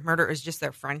My Favorite Murder is just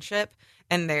their friendship,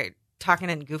 and they're talking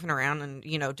and goofing around, and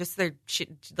just their shit,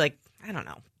 like, I don't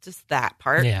know, just that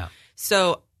part. Yeah.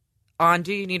 So on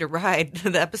Do You Need a Ride,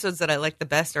 the episodes that I like the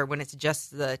best are when it's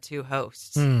just the two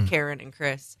hosts, Karen and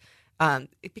Chris,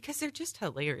 because they're just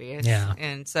hilarious. Yeah.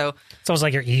 And so it's almost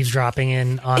like you're eavesdropping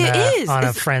in on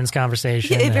a friend's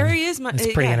conversation. Yeah, it very is.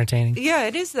 It's pretty entertaining. Yeah,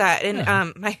 it is that.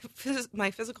 And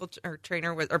my physical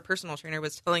trainer personal trainer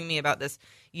was telling me about this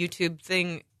YouTube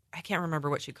thing. I can't remember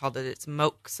what she called it. It's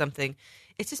Moke something.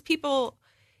 It's just people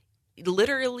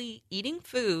literally eating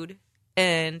food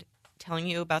and telling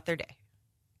you about their day.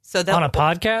 So on a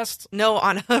podcast? No,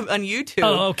 on YouTube.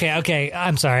 Oh, okay.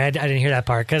 I'm sorry, I didn't hear that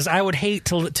part because I would hate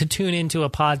to tune into a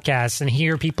podcast and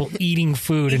hear people eating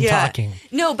food and talking.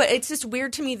 No, but it's just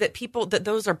weird to me that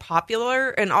those are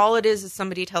popular, and all it is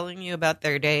somebody telling you about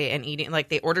their day and eating. Like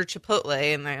they order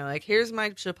Chipotle, and they're like, "Here's my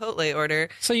Chipotle order."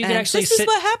 So you can actually this is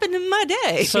what happened in my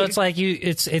day. So it's like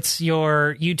it's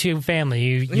your YouTube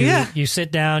family. You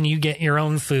sit down, you get your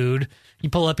own food. You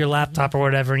pull up your laptop or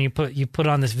whatever, and you put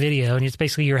on this video, and it's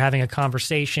basically you're having a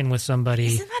conversation with somebody.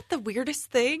 Isn't that the weirdest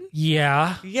thing?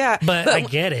 Yeah, yeah. But I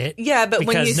get it. Yeah, but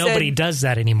because when you nobody does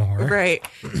that anymore, right?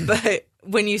 But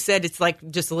when you said it's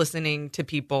like just listening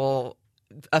to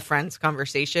a friend's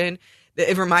conversation,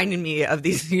 it reminded me of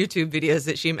these YouTube videos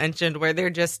that she mentioned where they're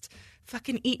just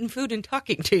fucking eating food and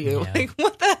talking to you. Yeah. Like,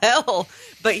 what the hell?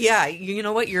 But yeah, you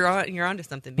know what? You're onto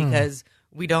something because.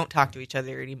 We don't talk to each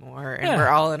other anymore, and we're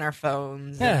all in our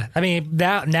phones. Yeah, I mean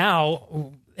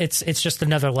now it's just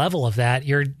another level of that.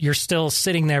 You're still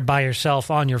sitting there by yourself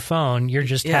on your phone. You're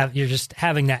just you're just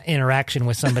having that interaction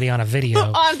with somebody on a video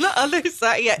on the other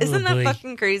side. Yeah, isn't that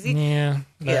fucking crazy? Yeah,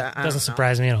 doesn't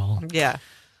surprise me at all. Yeah.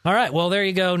 All right, well there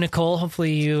you go, Nicole.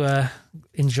 Hopefully you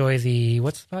enjoy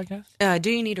what's the podcast?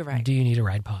 Do You Need a Ride? Do You Need a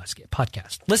Ride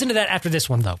podcast. Listen to that after this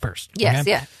one though first. Yes,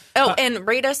 okay? Yeah. Oh, and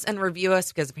rate us and review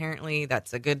us because apparently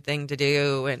that's a good thing to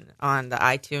do. And on the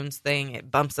iTunes thing,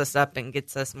 it bumps us up and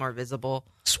gets us more visible.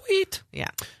 Sweet. Yeah.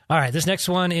 All right, this next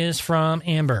one is from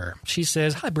Amber. She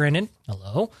says, "Hi, Brandon.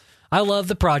 Hello. I love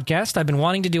the podcast. I've been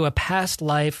wanting to do a past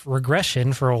life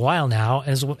regression for a while now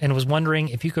and was wondering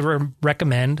if you could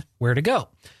recommend where to go.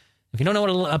 If you don't know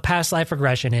what a past life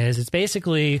regression is, it's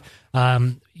basically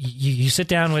you sit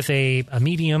down with a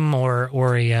medium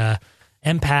or a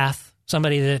empath,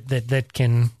 somebody that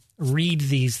can read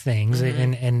these things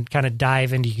and kind of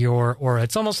dive into your aura.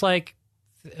 It's almost like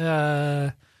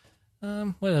what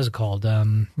is it called?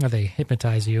 Where they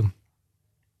hypnotize you.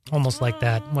 almost like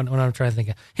that when I'm trying to think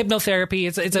of hypnotherapy.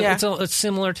 It's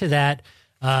similar to that.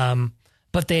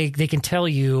 But they can tell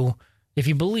you, if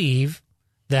you believe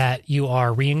that you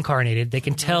are reincarnated, they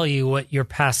can tell you what your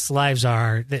past lives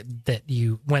are that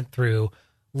you went through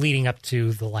leading up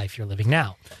to the life you're living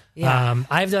now. Yeah.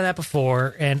 I've done that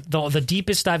before, and the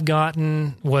deepest I've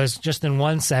gotten was just in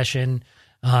one session,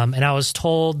 and I was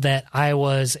told that I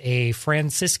was a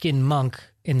Franciscan monk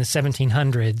in the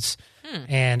 1700s,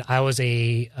 and I was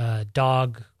a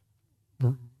dog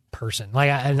person.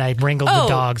 I wrangled the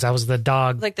dogs. I was the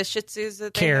dog, like the Shih Tzus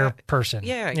that care person.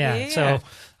 Yeah. So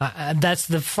that's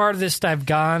the farthest I've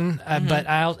gone. But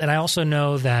I also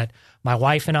know that my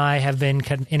wife and I have been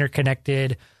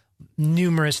interconnected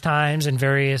numerous times in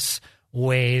various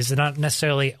ways. Not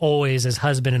necessarily always as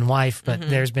husband and wife, but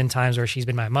there's been times where she's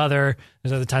been my mother.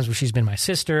 There's other times where she's been my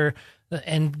sister,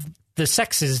 and the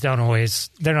sexes they're not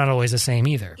always the same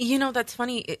either. You know, that's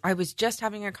funny. I was just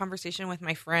having a conversation with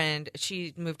my friend.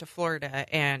 She moved to Florida,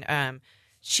 and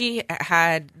she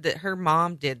had her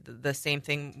mom did the same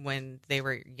thing when they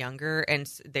were younger, and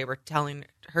they were telling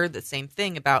her the same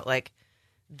thing about like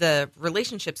the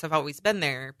relationships have always been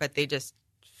there, but they just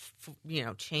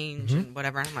change and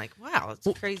whatever. And I'm like, wow,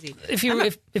 it's crazy. If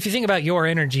you think about your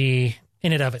energy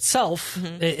in and of itself,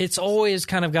 it's always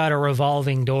kind of got a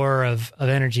revolving door of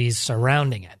energies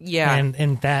surrounding it. Yeah.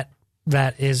 And that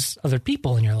is other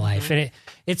people in your life. And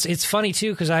it's funny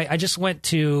too, because I just went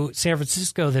to San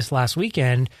Francisco this last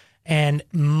weekend, and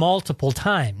multiple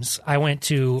times I went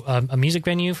to a music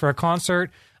venue for a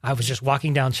concert. I was just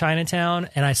walking down Chinatown,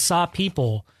 and I saw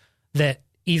people that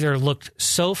either looked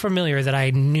so familiar that I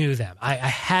knew them. I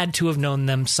had to have known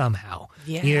them somehow.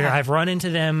 Yeah. Either I've run into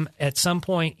them at some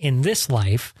point in this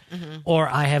life, or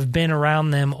I have been around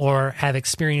them or have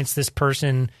experienced this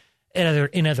person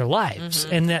in other lives.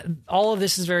 And that all of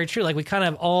this is very true. Like, we kind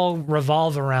of all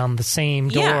revolve around the same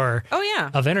door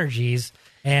of energies.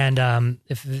 And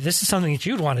if this is something that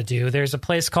you'd want to do, there's a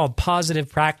place called Positive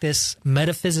Practice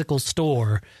Metaphysical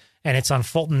Store, and it's on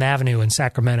Fulton Avenue in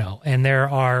Sacramento. And there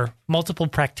are multiple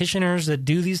practitioners that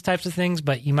do these types of things,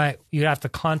 but you have to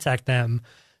contact them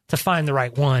to find the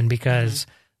right one, because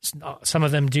some of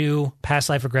them do past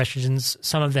life regressions,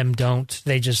 some of them don't.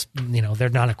 They just, they're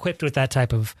not equipped with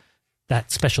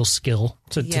that special skill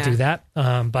to do that.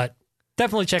 But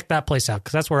definitely check that place out,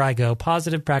 because that's where I go.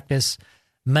 Positive Practice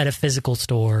Metaphysical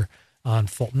Store on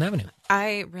Fulton Avenue.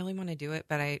 I really want to do it,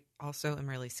 but I also am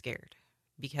really scared,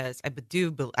 because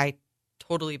I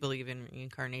totally believe in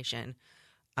reincarnation,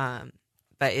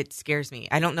 but it scares me.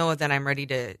 I don't know that I'm ready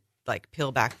to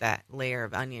peel back that layer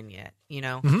of onion yet.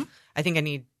 I think I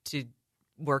need to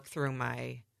work through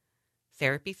my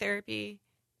therapy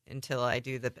until I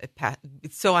do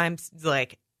so I'm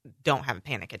don't have a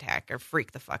panic attack or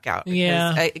freak the fuck out.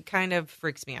 Yeah, it kind of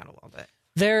freaks me out a little bit.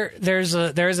 There is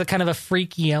a kind of a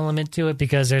freaky element to it,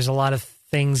 because there's a lot of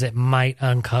things that might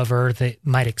uncover, that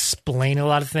might explain a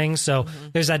lot of things. So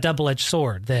there's that double-edged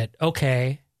sword that,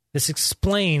 okay, this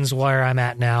explains where I'm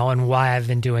at now and why I've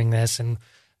been doing this. And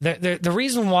the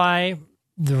reason why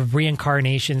the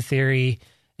reincarnation theory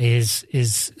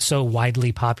is so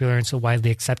widely popular and so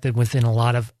widely accepted within a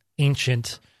lot of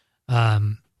ancient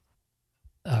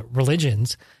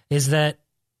religions is that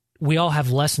we all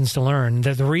have lessons to learn.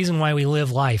 The reason why we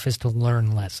live life is to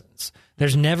learn lessons.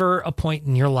 There's never a point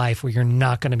in your life where you're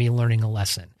not going to be learning a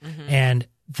lesson. And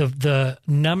the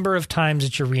number of times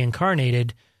that you're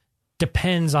reincarnated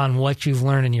depends on what you've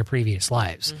learned in your previous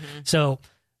lives. So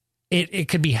it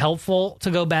could be helpful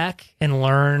to go back and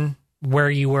learn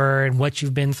where you were and what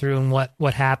you've been through and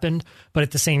what happened. But at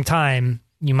the same time,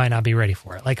 you might not be ready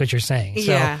for it, like what you're saying.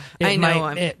 Yeah, so I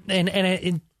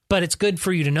know. But it's good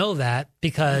for you to know that,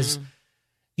 because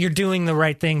you're doing the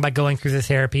right thing by going through the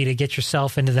therapy to get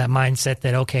yourself into that mindset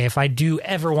that, okay, if I do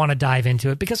ever want to dive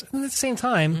into it, because at the same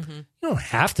time, you don't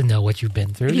have to know what you've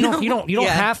been through. You don't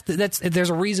have to. There's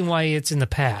a reason why it's in the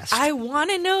past. I want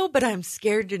to know, but I'm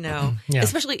scared to know,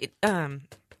 especially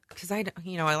because I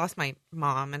lost my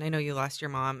mom, and I know you lost your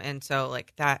mom, and so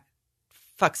that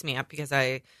fucks me up, because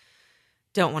I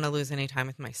don't want to lose any time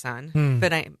with my son.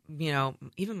 But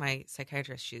even my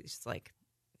psychiatrist, she's like,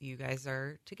 you guys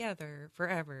are together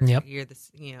forever. Yep. You're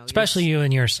especially you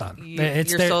and your son. Your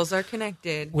souls are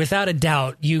connected. Without a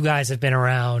doubt, you guys have been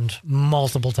around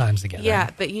multiple times together.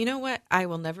 Yeah, but you know what? I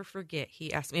will never forget.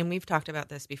 He asked me, and we've talked about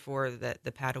this before, that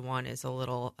the Padawan is a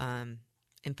little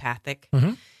empathic.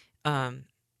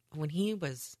 When he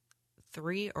was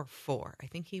 3 or 4, I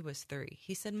think he was 3,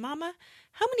 he said, "Mama,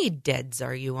 how many deads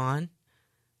are you on?"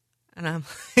 And I'm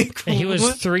like, and he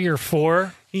was 3 or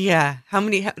 4? Yeah. How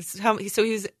many? So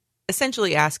he was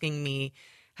essentially asking me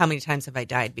how many times have I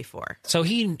died before? So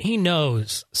he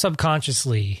knows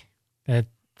subconsciously that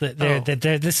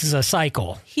this is a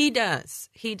cycle. He does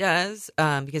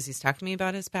because he's talked to me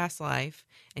about his past life,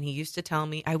 and he used to tell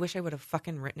me. I wish I would have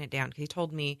fucking written it down, because he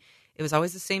told me it was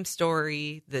always the same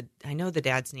story. I know the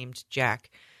dad's named Jack,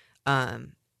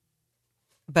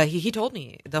 but he told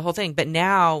me the whole thing. But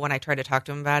now when I try to talk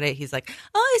to him about it, he's like,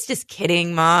 "Oh, it's just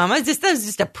kidding, Mom. That was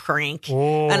just a prank."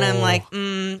 Whoa. And I'm like,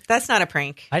 "That's not a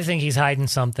prank." I think he's hiding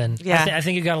something. Yeah. I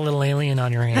think you got a little alien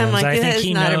on your hands. I'm like, I think "That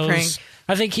is not a prank."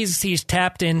 I think he's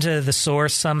tapped into the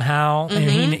source somehow,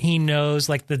 and he knows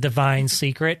like the divine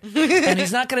secret, and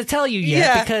he's not going to tell you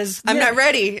yet because I'm not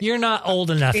ready. You're not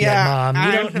old enough yet, Mom.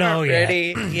 You don't know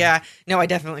ready. yet. Yeah, no, I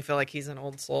definitely feel like he's an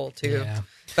old soul too. Yeah.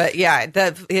 But yeah,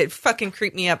 it fucking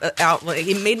creeped me out.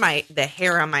 It made the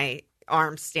hair on my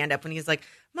arms stand up when he's like,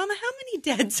 "Mama, how many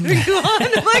deads are you on?"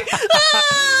 I'm like,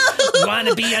 "Oh, Want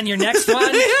to be on your next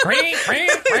one?" Pretty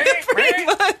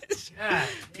much.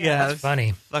 Yeah, that's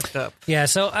funny. Fucked up. Yeah,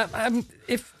 so I'm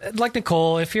if like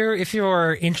Nicole, if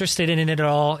you're interested in it at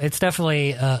all, it's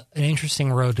definitely an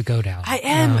interesting road to go down. I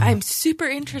am. I'm super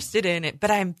interested in it,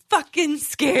 but I'm fucking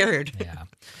scared. Yeah.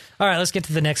 All right, let's get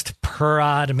to the next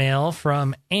prod mail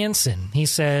from Anson. He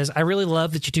says, "I really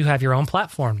love that you two have your own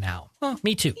platform now." Well,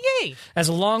 me too. Yay. As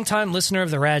a longtime listener of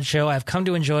The Rad Show, I've come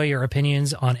to enjoy your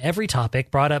opinions on every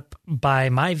topic brought up. By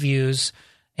my views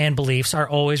and beliefs are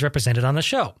always represented on the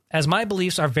show, as my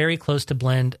beliefs are very close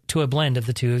to a blend of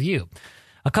the two of you.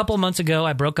 A couple months ago,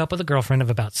 I broke up with a girlfriend of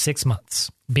about 6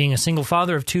 months. Being a single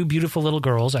father of 2 beautiful little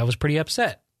girls, I was pretty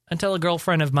upset, until a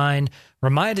girlfriend of mine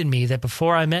reminded me that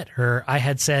before I met her, I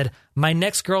had said, my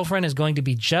next girlfriend is going to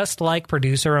be just like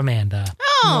producer Amanda.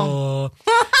 Oh.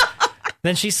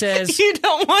 Then she says, "You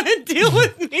don't want to deal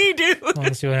with me, dude." well,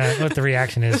 let's see what the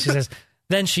reaction is.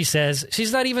 She says,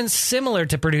 she's not even similar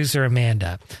to producer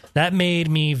Amanda. That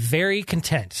made me very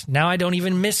content. Now I don't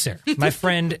even miss her. My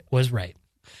friend was right.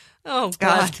 Oh,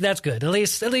 God. That's good. At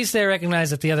least they recognize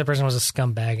that the other person was a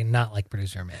scumbag and not like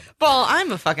producer Amanda. Well,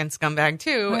 I'm a fucking scumbag,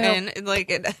 too. Well, and like,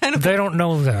 they don't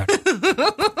know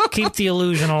that. Keep the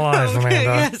illusion alive, Amanda.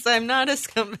 Yes, I'm not a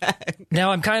scumbag.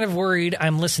 Now I'm kind of worried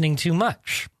I'm listening too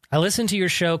much. I listen to your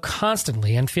show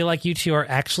constantly and feel like you two are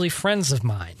actually friends of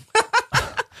mine.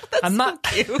 I'm not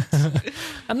cute.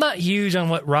 I'm not huge on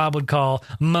what Rob would call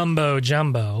mumbo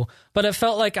jumbo, but I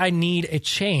felt like I need a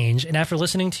change. And after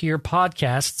listening to your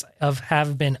podcasts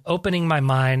they've been opening my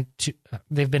mind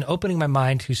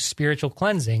to spiritual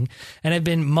cleansing, and I've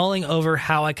been mulling over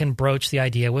how I can broach the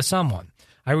idea with someone.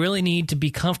 I really need to be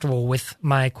comfortable with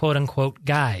my quote unquote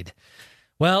guide.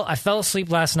 Well, I fell asleep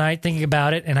last night thinking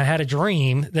about it, and I had a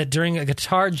dream that during a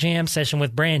guitar jam session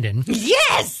with Brandon.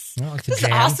 Yes! Like this is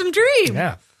an awesome dream.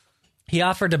 Yeah. He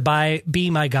offered to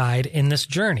be my guide in this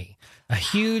journey. A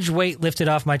huge weight lifted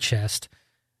off my chest,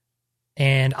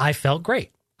 and I felt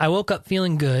great. I woke up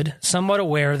feeling good, somewhat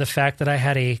aware of the fact that I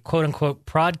had a quote-unquote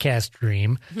podcast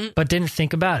dream, but didn't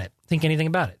think anything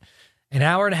about it. An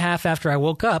hour and a half after I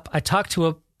woke up, I talked to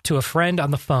a friend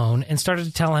on the phone and started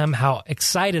to tell him how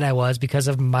excited I was because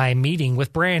of my meeting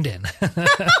with Brandon.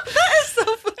 That is so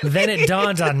funny. Then it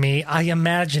dawned on me, I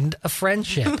imagined a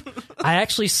friendship. I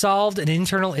actually solved an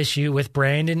internal issue with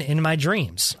Brandon in my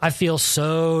dreams. I feel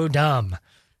so dumb.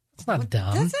 It's not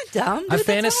dumb. That's not dumb. Dude, I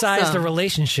fantasized awesome.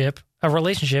 a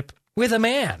relationship with a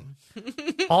man.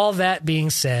 All that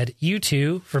being said, you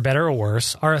two, for better or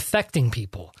worse, are affecting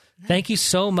people. Thank you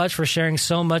so much for sharing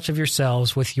so much of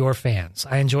yourselves with your fans.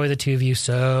 I enjoy the two of you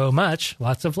so much.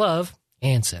 Lots of love,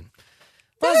 Anson.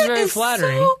 Well, that's very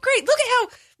flattering. So great. Look at how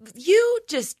you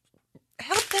just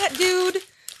helped that dude.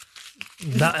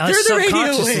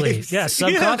 Subconsciously. Yeah,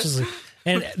 subconsciously.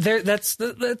 Yeah. And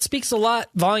that speaks a lot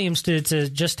volumes to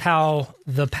just how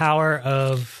the power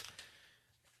of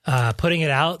putting it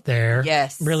out there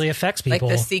really affects people.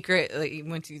 Like the secret, like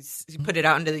once you put it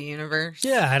out into the universe.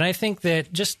 Yeah, and I think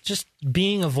that just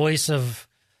being a voice of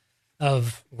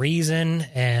reason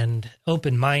and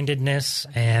open-mindedness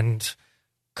and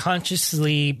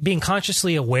being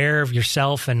consciously aware of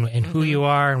yourself and who you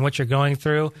are and what you're going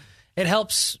through, it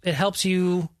helps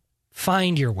you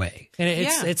find your way. And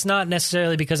it's not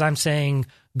necessarily because I'm saying,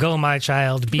 go my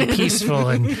child, be peaceful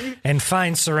and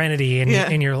find serenity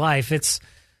in your life. It's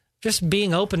just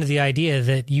being open to the idea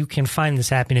that you can find this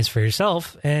happiness for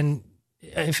yourself. And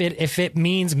if it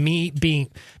means me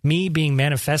being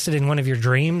manifested in one of your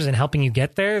dreams and helping you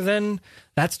get there, then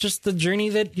that's just the journey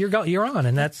that you're on,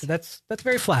 and that's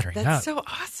very flattering. That's so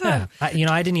awesome.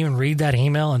 Yeah, I didn't even read that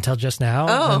email until just now.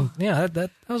 Oh, and that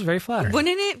was very flattering.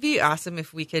 Wouldn't it be awesome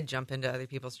if we could jump into other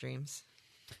people's dreams?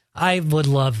 I would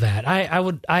love that.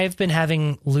 I've been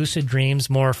having lucid dreams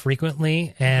more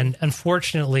frequently, and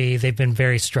unfortunately, they've been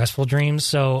very stressful dreams.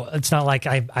 So it's not like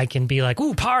I can be like,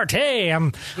 ooh, party.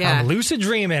 I'm lucid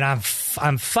dreaming.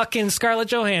 I'm fucking Scarlett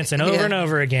Johansson over and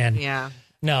over again. Yeah.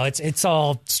 No, it's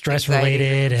all stress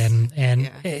related, and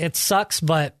it sucks.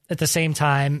 But at the same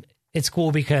time, it's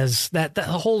cool because that the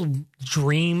whole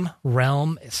dream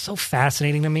realm is so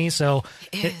fascinating to me. So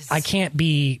I can't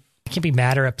be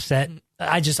mad or upset.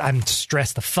 I'm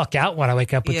stressed the fuck out when I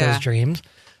wake up with those dreams.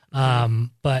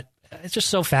 But it's just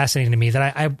so fascinating to me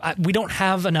that we don't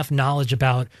have enough knowledge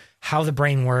about how the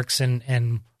brain works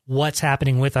and what's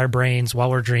happening with our brains while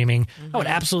we're dreaming. I would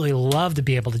absolutely love to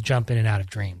be able to jump in and out of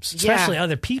dreams, especially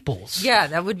other people's. Yeah,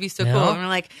 that would be so cool. And we're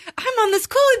like, I'm on this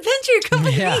cool adventure. Come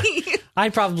with me.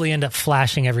 I'd probably end up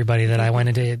flashing everybody that I went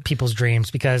into people's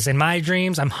dreams because in my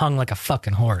dreams, I'm hung like a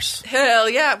fucking horse. Hell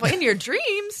yeah. Well, in your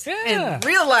dreams. In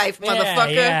real life,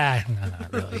 motherfucker. Yeah. No,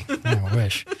 not really. I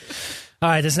wish. All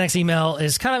right, this next email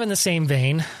is kind of in the same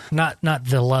vein. Not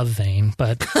the love vein,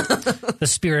 but the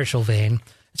spiritual vein.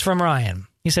 It's from Ryan.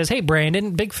 He says, hey,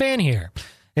 Brandon, big fan here.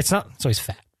 So he's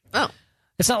fat. Oh.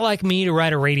 It's not like me to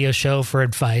write a radio show for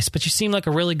advice, but you seem like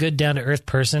a really good down-to-earth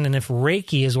person, and if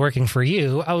Reiki is working for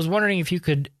you, I was wondering if you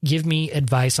could give me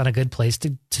advice on a good place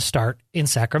to start in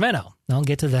Sacramento. I'll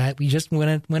get to that. We just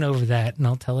went over that, and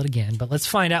I'll tell it again, but let's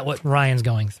find out what Ryan's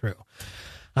going through.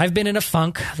 I've been in a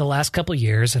funk the last couple of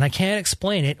years, and I can't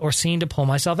explain it or seem to pull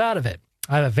myself out of it.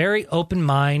 I have a very open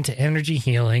mind to energy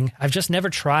healing. I've just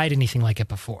never tried anything like it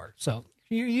before. So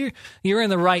you're in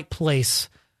the right place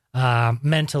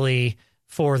mentally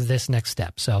for this next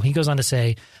step. So he goes on to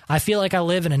say, I feel like I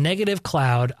live in a negative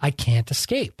cloud I can't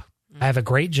escape. I have a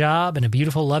great job and a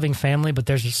beautiful, loving family, but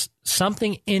there's just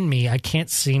something in me I can't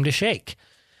seem to shake.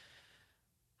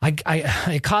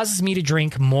 It causes me to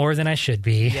drink more than I should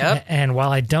be. Yep. And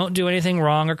while I don't do anything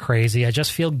wrong or crazy, I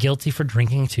just feel guilty for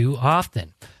drinking too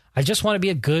often. I just want to be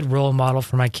a good role model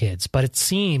for my kids, but it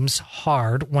seems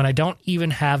hard when I don't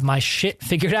even have my shit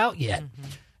figured out yet. Mm-hmm.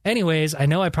 Anyways, I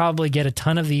know I probably get a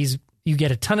ton of these. You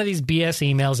get a ton of these BS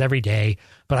emails every day,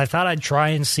 but I thought I'd try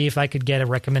and see if I could get a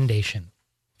recommendation.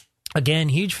 Again,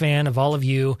 huge fan of all of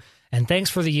you, and thanks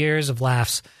for the years of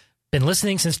laughs. Been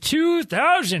listening since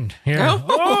 2000. Yeah.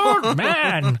 Oh,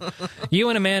 man. You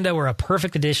and Amanda were a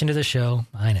perfect addition to the show.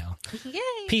 I know. Yay.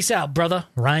 Peace out, brother.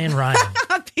 Ryan.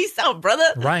 Peace out, brother.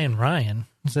 Ryan.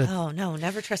 Oh, no.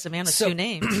 Never trust a man with two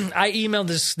names. I emailed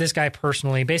this guy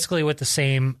personally, basically with the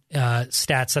same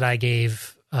stats that I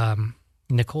gave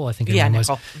Nicole, I think her name was.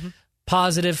 Mm-hmm.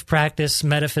 Positive Practice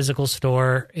Metaphysical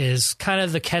Store is kind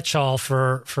of the catch-all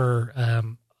for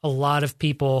a lot of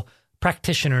people,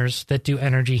 practitioners that do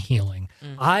energy healing.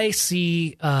 Mm-hmm. I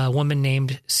see a woman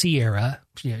named Sierra.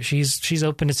 She's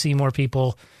open to see more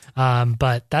people,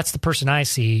 but that's the person I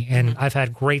see, and I've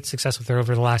had great success with her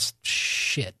over the last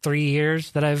 3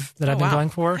 years that I've been going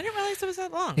for. I didn't realize it was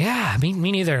that long. Yeah, me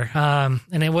neither.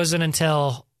 And it wasn't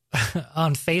until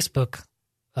on Facebook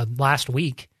last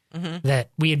week that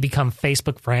we had become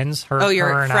Facebook friends.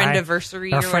 Your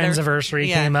friend-iversary. Our friends-iversary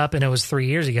came up, and it was 3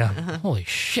 years ago. Holy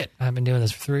shit, I've been doing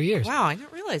this for 3 years. Wow, I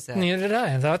didn't realize that. Neither did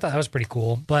I. I thought that was pretty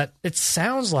cool. But it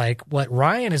sounds like what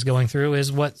Ryan is going through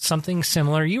is something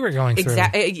similar you were going through.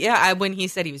 Exactly. Yeah, when he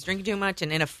said he was drinking too much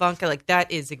and in a funk, like that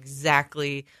is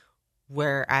exactly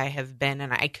where I have been,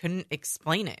 and I couldn't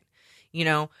explain it. You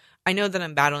know, I know that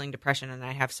I'm battling depression, and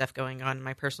I have stuff going on in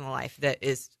my personal life that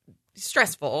is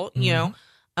stressful, you know.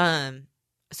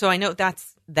 So I know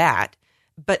that's that,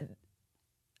 but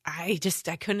I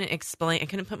couldn't explain. I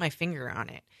couldn't put my finger on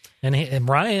it. And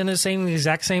Ryan is saying the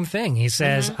exact same thing. He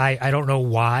says, I don't know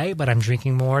why, but I'm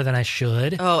drinking more than I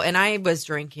should. Oh, and I was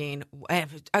drinking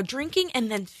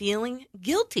and then feeling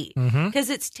guilty because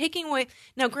it's taking away.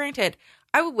 Now, granted,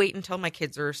 I would wait until my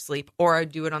kids are asleep, or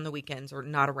I'd do it on the weekends or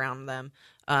not around them.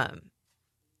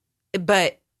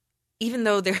 But even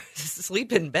though they're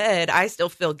asleep in bed, I still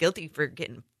feel guilty for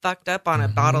getting fucked up on a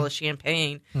bottle of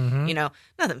champagne. You know,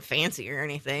 nothing fancy or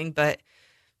anything, but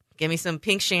give me some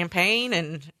pink champagne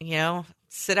and, you know,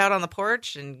 sit out on the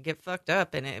porch and get fucked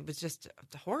up. And it was just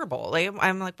horrible. Like,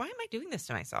 I'm like, why am I doing this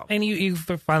to myself? And you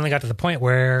finally got to the point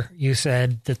where you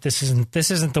said that this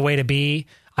isn't the way to be.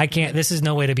 This is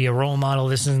no way to be a role model.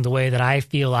 This isn't the way that I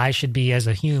feel I should be as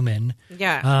a human.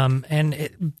 Yeah.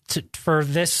 And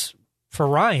for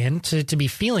Ryan to be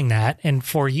feeling that, and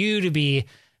for you to be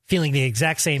feeling the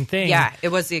exact same thing. Yeah, it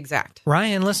was the exact.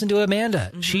 Ryan, listen to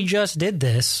Amanda. She just did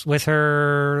this with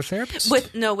her therapist.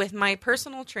 With my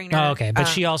personal trainer. Oh, okay, but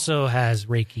she also has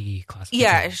Reiki classes.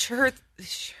 Yeah,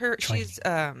 she's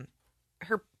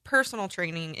her personal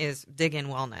training is Dig In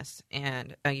Wellness,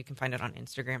 and you can find it on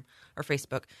Instagram or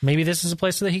Facebook. Maybe this is a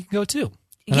place that he can go to.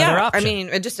 Another option. I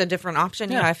mean, just a different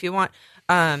option. Yeah, if you want.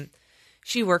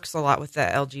 She works a lot with the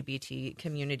LGBT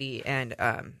community, and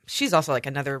she's also like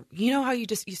another. You know how you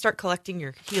start collecting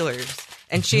your healers,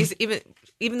 and she's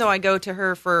even though I go to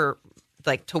her for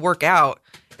like to work out,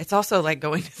 it's also like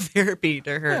going to therapy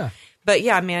to her. Yeah. But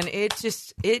yeah, man, I'm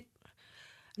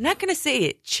not gonna say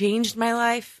it changed my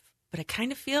life, but I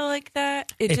kind of feel like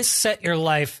that. It just set your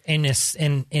life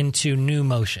into new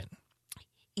motion.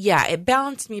 Yeah, it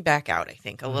balanced me back out, I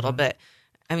think, a little bit.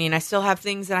 I mean, I still have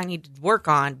things that I need to work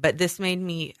on, but this made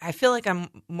me, I feel like I'm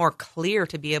more clear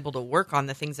to be able to work on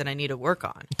the things that I need to work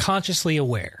on. Consciously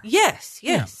aware. Yes,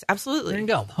 absolutely. There you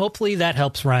go. Hopefully that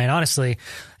helps, Ryan, honestly.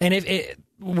 And if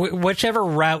whichever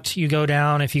route you go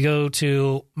down, if you go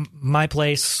to my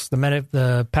place,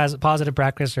 the Positive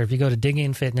Practice, or if you go to Dig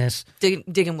In Fitness.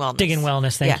 Dig In Wellness. Dig In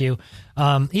Wellness, thank you.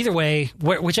 Either way,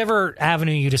 whichever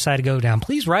avenue you decide to go down,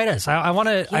 please write us. I want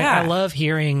to, I love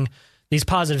hearing these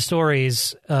positive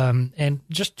stories, and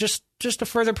just to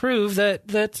further prove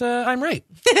that I'm right.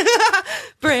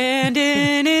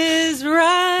 Brandon is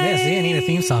right. Yes, I need a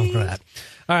theme song for that.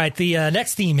 All right, the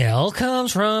next email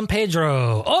comes from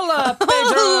Pedro. Hola,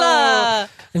 Pedro. Hola,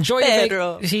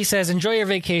 Pedro. He says, enjoy your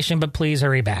vacation, but please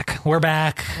hurry back. We're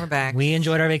back. We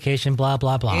enjoyed our vacation, blah,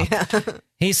 blah, blah. Yeah.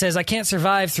 He says, I can't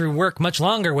survive through work much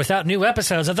longer without new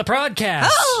episodes of the podcast.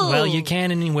 Oh! Well, you can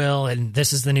and you will, and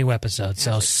this is the new episode,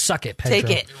 so suck it, Pedro.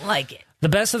 Take it, like it. The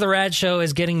Best of the Rad Show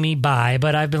is getting me by,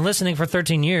 but I've been listening for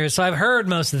 13 years, so I've heard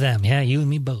most of them. Yeah, you and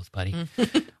me both, buddy.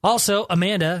 Also,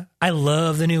 Amanda, I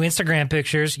love the new Instagram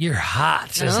pictures. You're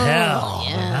hot as hell.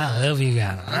 Yeah. I love you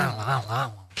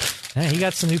guys. Yeah, he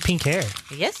got some new pink hair.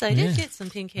 Yes, I did get some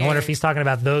pink hair. I wonder if he's talking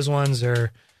about those ones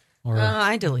or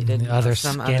I deleted other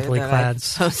scantily clad.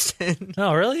 Posted.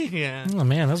 Oh, really? Yeah. Oh,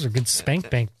 man, those are good spank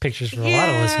bank pictures for a lot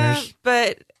of listeners.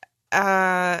 But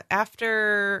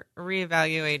after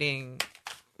reevaluating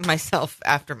myself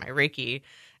after my Reiki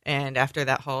and after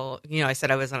that whole, I said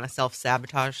I was on a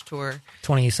self-sabotage tour.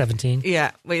 2017?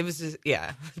 Yeah. It was just,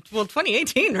 well,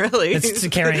 2018, really. It's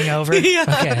carrying over? Yeah.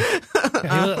 Okay.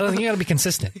 You got to be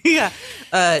consistent. Yeah.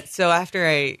 So I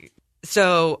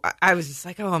was just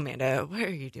like, oh, Amanda, what are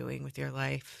you doing with your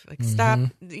life? Like, stop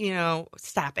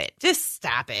it. Just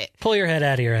stop it. Pull your head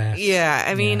out of your ass. Yeah.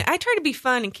 I mean, I try to be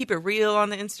fun and keep it real on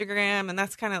the Instagram. And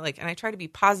that's kind of like, and I try to be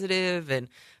positive and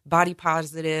body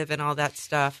positive and all that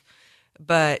stuff.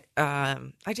 But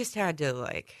I just had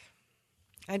to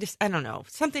I don't know.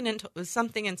 Something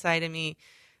inside of me,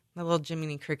 my little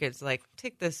Jiminy Cricket's like,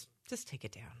 take this, just take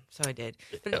it down. So I did.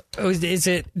 But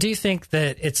do you think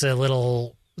that it's a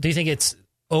little... Do you think it's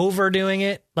overdoing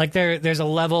it? Like there's a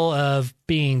level of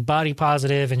being body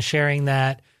positive and sharing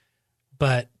that,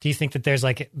 but do you think that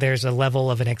there's a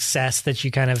level of an excess that you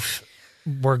kind of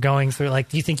were going through? Like,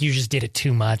 do you think you just did it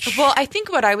too much? Well, I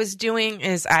think what I was doing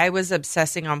is I was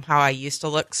obsessing on how I used to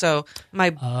look. So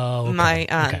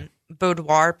my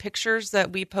boudoir pictures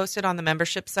that we posted on the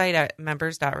membership site at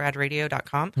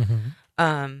members.radradio.com.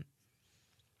 Mm-hmm.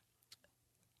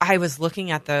 I was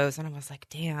looking at those and I was like,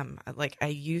 damn, like I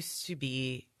used to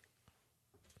be.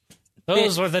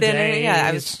 Those were the thinner. days. Yeah,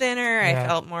 I was thinner. Yeah. I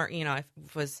felt more, I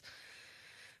was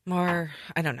more,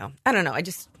 I don't know. I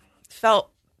just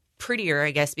felt prettier, I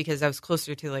guess, because I was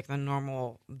closer to like the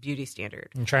normal beauty standard.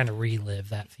 I'm trying to relive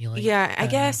that feeling. Yeah, I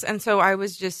guess. And so I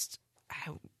was just,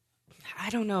 I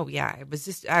don't know. Yeah,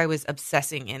 I was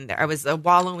obsessing in there. I was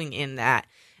wallowing in that.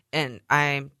 And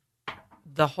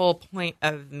the whole point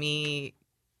of me,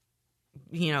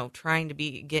 trying to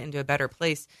get into a better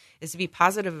place is to be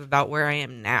positive about where I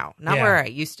am now, not where I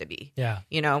used to be. Yeah.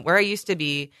 Where I used to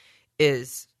be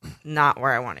is not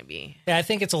where I want to be. Yeah, I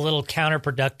think it's a little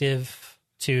counterproductive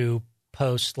to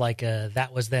post like a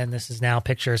that was then, this is now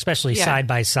picture, especially side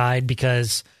by side,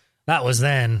 because that was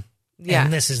then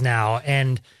and this is now.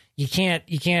 And you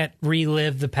can't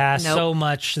relive the past so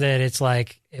much that it's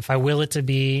like, if I will it to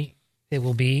be, it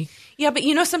will be. Yeah, but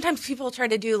sometimes people try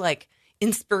to do like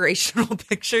inspirational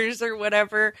pictures or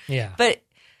whatever. Yeah. But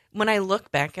when I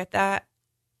look back at that,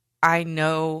 I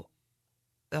know,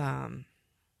 I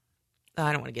don't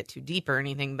want to get too deep or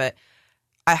anything, but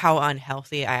how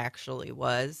unhealthy I actually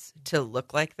was to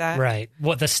look like that. Right.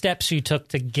 What the steps you took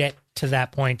to get to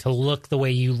that point, to look the way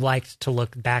you liked to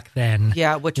look back then.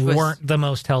 Yeah, which weren't the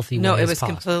most healthy ways. No, it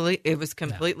was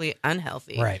completely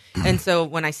unhealthy. Right. And so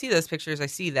when I see those pictures, I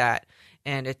see that.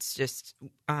 And it's just,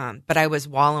 but I was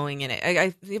wallowing in it.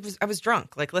 I was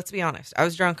drunk. Like, let's be honest. I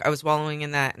was drunk. I was wallowing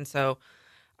in that. And so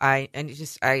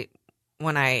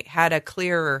when I had a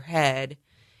clearer head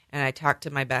and I talked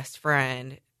to my best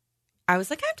friend I was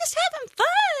like, I'm just having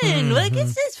fun. Like,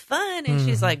 it's just fun. And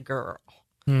she's like, girl,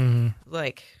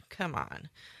 like, come on.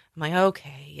 I'm like,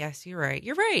 okay, yes, you're right.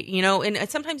 You're right. You know, and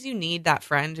sometimes you need that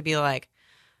friend to be like,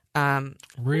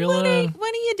 really?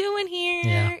 What are you doing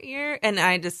here? Yeah. And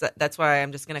that's why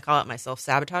I'm just going to call it my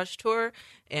self-sabotage tour.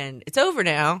 And it's over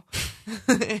now.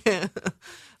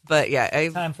 But yeah.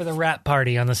 Time for the rap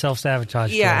party on the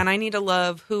self-sabotage tour. Yeah, and I need to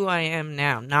love who I am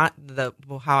now, not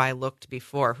how I looked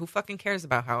before. Who fucking cares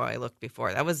about how I looked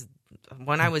before? That was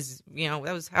when I was,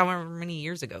 that was however many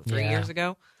years ago, 3 years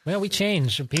ago. Well, we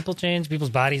change. People change. People's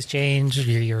bodies change.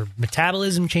 Your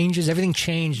metabolism changes. Everything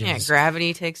changes. Yeah,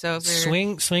 gravity takes over.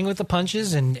 Swing with the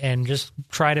punches and just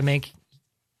try to make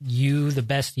you the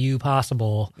best you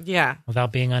possible. Yeah.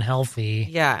 Without being unhealthy.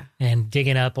 Yeah. And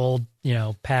digging up old,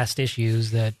 past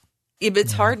issues that. Yeah, but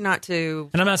it's hard not to.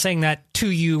 And I'm not saying that to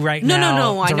you right now.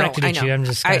 No. Directed I know. at you. I'm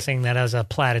just saying that as a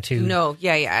platitude. No.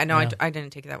 Yeah. I know. I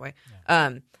didn't take it that way.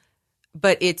 Yeah.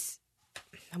 But it's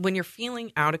when you're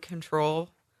feeling out of control.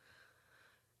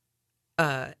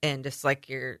 And just like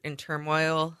you're in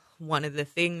turmoil, one of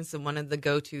the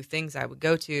go-to things I would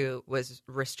go to was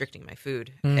restricting my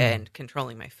food and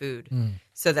controlling my food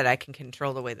so that I can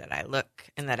control the way that I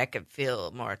look and that I could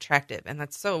feel more attractive. And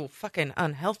that's so fucking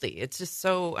unhealthy. It's just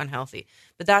so unhealthy.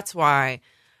 But that's why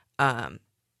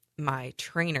my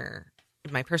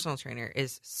personal trainer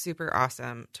is super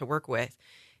awesome to work with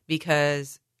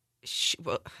because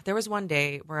there was one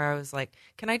day where I was like,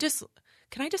 can I just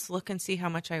look and see how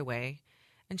much I weigh?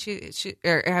 And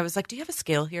I was like, do you have a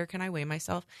scale here? Can I weigh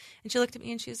myself? And she looked at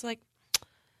me and she's like,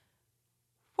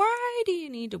 why do you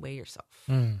need to weigh yourself?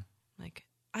 Like,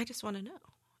 I just want to know.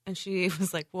 And she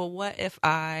was like, well, what if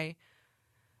I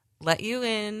let you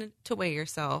in to weigh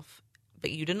yourself,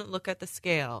 but you didn't look at the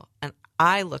scale and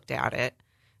I looked at it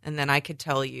and then I could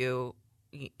tell you,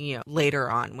 later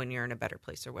on when you're in a better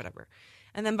place or whatever.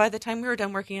 And then by the time we were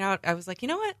done working out, I was like, you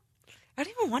know what? I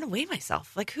don't even want to weigh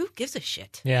myself. Like, who gives a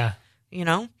shit? Yeah.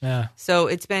 Yeah. So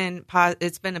it's been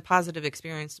a positive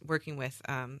experience working with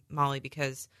Molly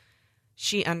because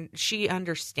she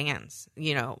understands,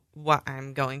 what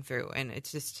I'm going through. And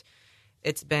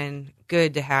it's been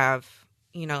good to have,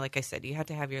 like I said, you have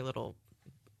to have your little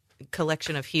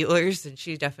collection of healers. And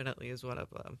she definitely is one of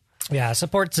them. Yeah. A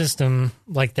support system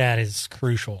like that is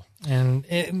crucial. And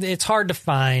it's hard to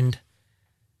find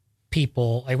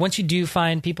people. Like once you do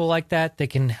find people like that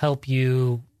can help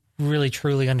you really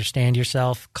truly understand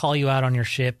yourself, call you out on your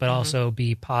shit, but also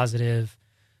be positive,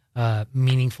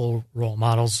 meaningful role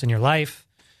models in your life.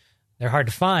 They're hard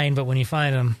to find, but when you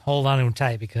find them, hold on to them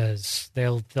tight because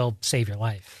they'll save your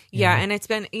life. Yeah, and it's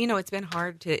been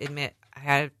hard to admit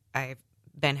I've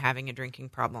been having a drinking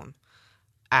problem.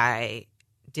 I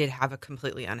did have a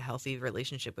completely unhealthy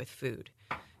relationship with food.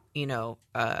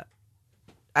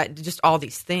 Just all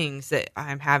these things that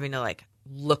I'm having to like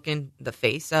look in the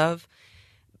face of.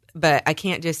 But I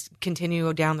can't just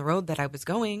continue down the road that I was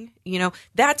going.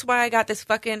 That's why I got this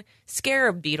fucking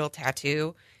scarab beetle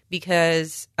tattoo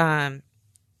because, if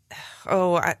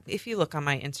you look on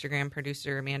my Instagram,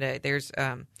 producer Amanda, there's,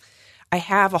 I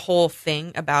have a whole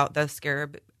thing about the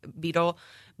scarab beetle,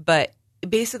 but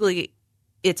basically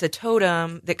it's a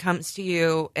totem that comes to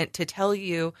you and to tell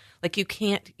you like you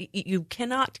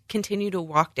cannot continue to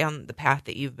walk down the path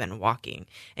that you've been walking,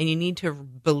 and you need to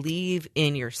believe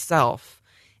in yourself.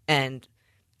 And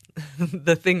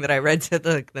the thing that I read to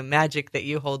the magic that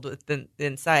you hold within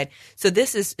inside. So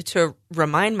this is to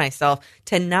remind myself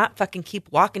to not fucking keep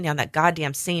walking down that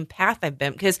goddamn same path I've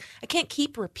been, because I can't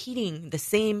keep repeating the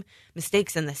same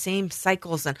mistakes and the same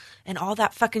cycles and all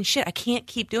that fucking shit. I can't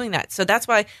keep doing that. So that's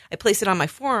why I place it on my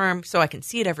forearm so I can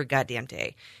see it every goddamn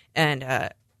day.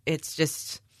 And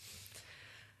it's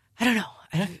I don't know.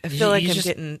 I feel like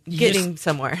I'm getting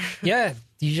somewhere. Yeah,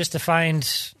 you just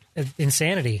defined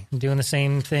insanity, doing the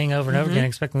same thing over and over again,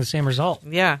 expecting the same result.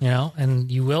 Yeah. And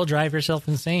you will drive yourself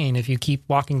insane if you keep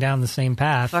walking down the same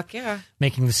path. Fuck yeah.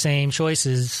 Making the same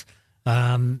choices,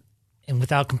 and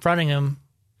without confronting them,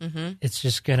 it's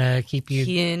just going to keep you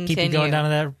going down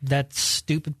to that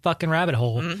stupid fucking rabbit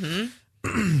hole.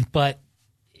 But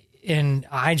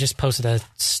I just posted a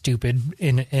stupid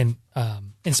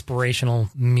inspirational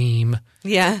meme.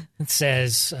 Yeah. It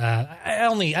says, I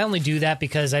only do that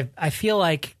because I feel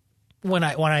like when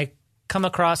I come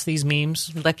across these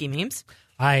memes, lucky memes,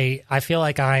 I feel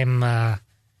like I'm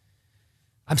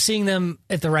seeing them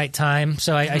at the right time.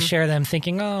 So I share them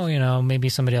thinking, maybe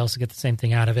somebody else will get the same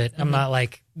thing out of it. I'm not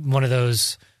like one of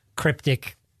those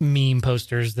cryptic meme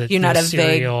posters that you're not a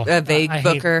vague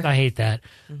booker. I hate that.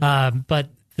 But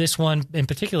this one in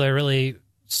particular really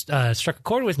struck a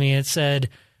chord with me. It said,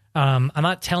 I'm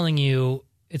not telling you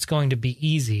it's going to be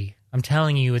easy. I'm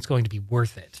telling you, it's going to be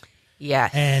worth it.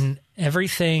 Yes. And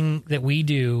everything that we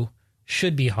do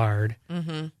should be hard.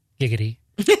 Giggity.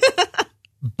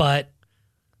 But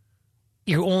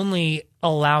you're only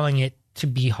allowing it to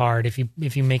be hard if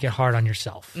you make it hard on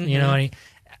yourself. You know what I mean?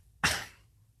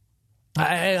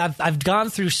 I've gone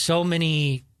through so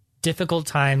many difficult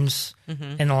times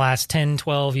in the last 10,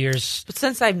 12 years. But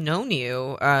since I've known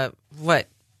you, what,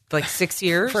 like 6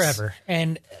 years? Forever.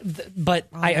 And but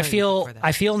I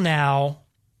feel now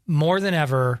more than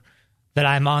ever that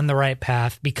I'm on the right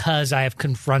path because I have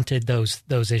confronted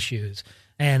those issues.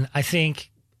 And I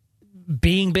think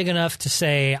being big enough to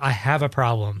say I have a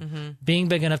problem, being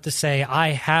big enough to say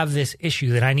I have this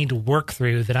issue that I need to work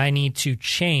through, that I need to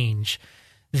change,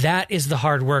 that is the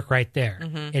hard work right there.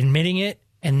 Admitting it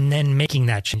and then making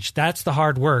that change. That's the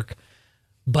hard work,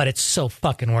 but it's so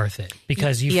fucking worth it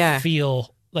because you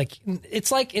feel like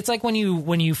it's like when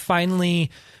you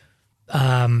finally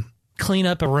clean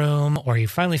up a room or you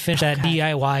finally finish that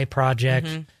DIY project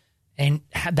and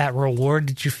have that reward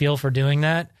that you feel for doing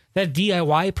that. That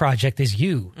DIY project is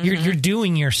you. You're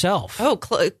doing yourself. Oh,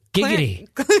 giggity.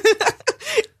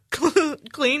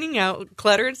 Cleaning out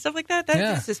clutter and stuff like that.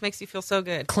 That just makes you feel so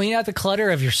good. Clean out the clutter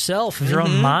of yourself, of your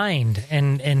own mind,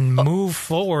 and move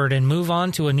forward and move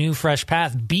on to a new, fresh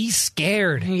path. Be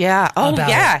scared. Yeah. Oh,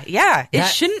 yeah. Yeah. It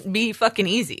shouldn't be fucking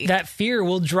easy. That fear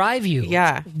will drive you.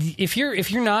 Yeah. If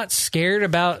you're not scared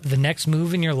about the next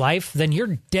move in your life, then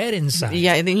you're dead inside.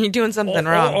 Yeah. Then you're doing something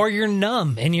wrong, or you're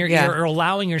numb, and you're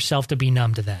allowing yourself to be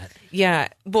numb to that. Yeah.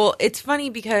 Well, it's funny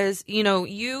because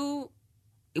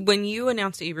when you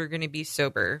announced that you were going to be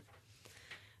sober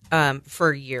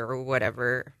for a year or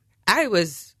whatever, I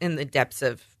was in the depths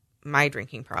of my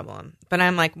drinking problem. But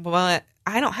I'm like, well,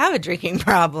 I don't have a drinking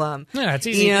problem. Yeah, it's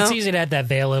easy. It's easy to add that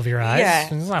veil over your eyes. Yeah.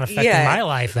 It's not affecting my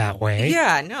life that way.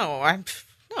 Yeah, no,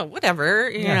 whatever.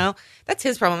 You know, that's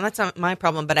his problem. That's not my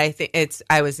problem. But I think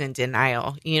I was in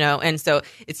denial. And so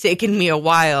it's taken me a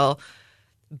while.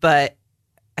 But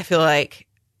I feel like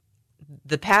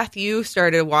the path you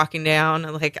started walking down,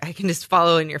 like I can just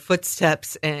follow in your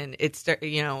footsteps, and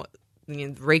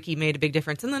Reiki made a big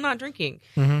difference, and then not drinking,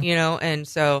 and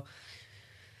so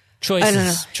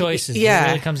choices. Yeah, it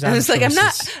really comes down. And it's to like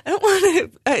choices.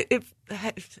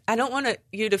 I don't want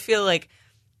you to feel like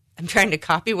I'm trying to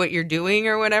copy what you're doing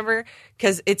or whatever,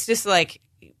 because it's just like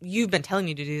you've been telling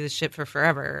me to do this shit for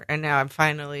forever, and now I'm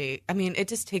finally. I mean, it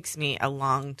just takes me a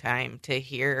long time to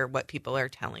hear what people are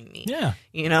telling me. Yeah,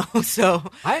 So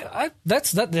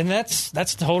that's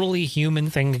a totally human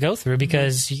thing to go through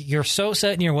because you're so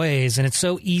set in your ways, and it's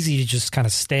so easy to just kind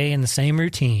of stay in the same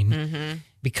routine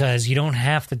because you don't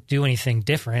have to do anything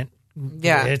different.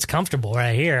 Yeah, it's comfortable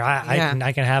right here.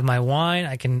 I can have my wine.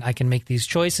 I can make these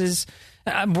choices.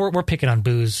 We're picking on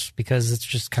booze because it's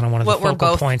just kind of one of the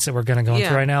focal points that we're going to go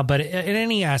into right now. But in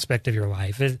any aspect of your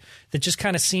life, it just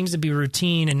kind of seems to be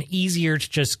routine and easier to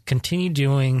just continue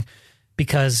doing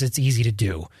because it's easy to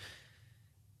do.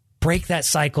 Break that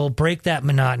cycle, break that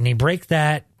monotony, break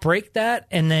that,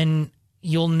 and then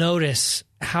you'll notice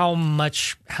how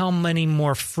many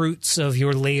more fruits of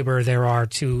your labor there are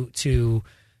to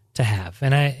have.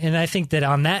 And I think that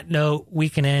on that note, we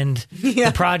can end the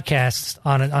podcast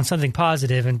on something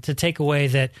positive and to take away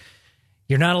that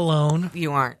you're not alone.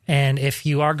 You aren't. And if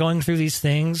you are going through these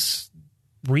things,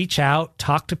 reach out,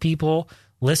 talk to people,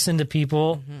 listen to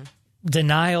people.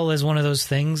 Denial is one of those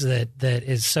things that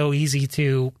is so easy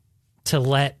to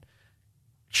let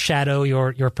shadow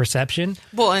your perception.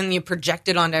 Well, and you project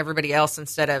it onto everybody else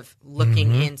instead of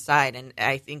looking inside. And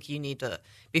I think you need to,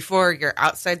 before your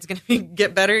outside's going to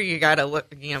get better, you got to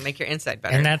look, make your inside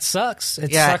better. And that sucks.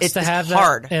 It sucks to have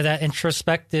that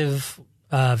introspective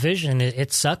vision.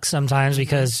 It sucks sometimes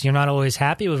because you're not always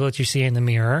happy with what you see in the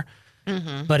mirror.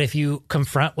 But if you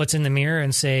confront what's in the mirror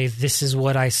and say, this is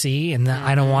what I see and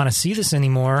I don't want to see this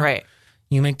anymore. Right.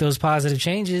 You make those positive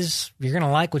changes, you're going to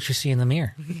like what you see in the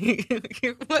mirror.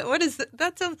 What is it?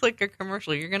 That sounds like a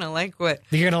commercial. You're going to like what?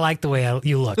 You're going to like the way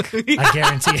you look. I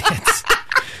guarantee it.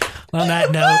 On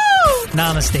that note,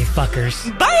 namaste, fuckers.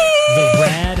 Bye! The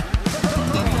Rad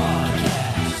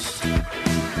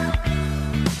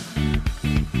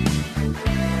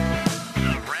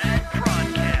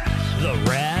Broadcast. The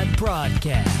Rad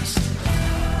Broadcast.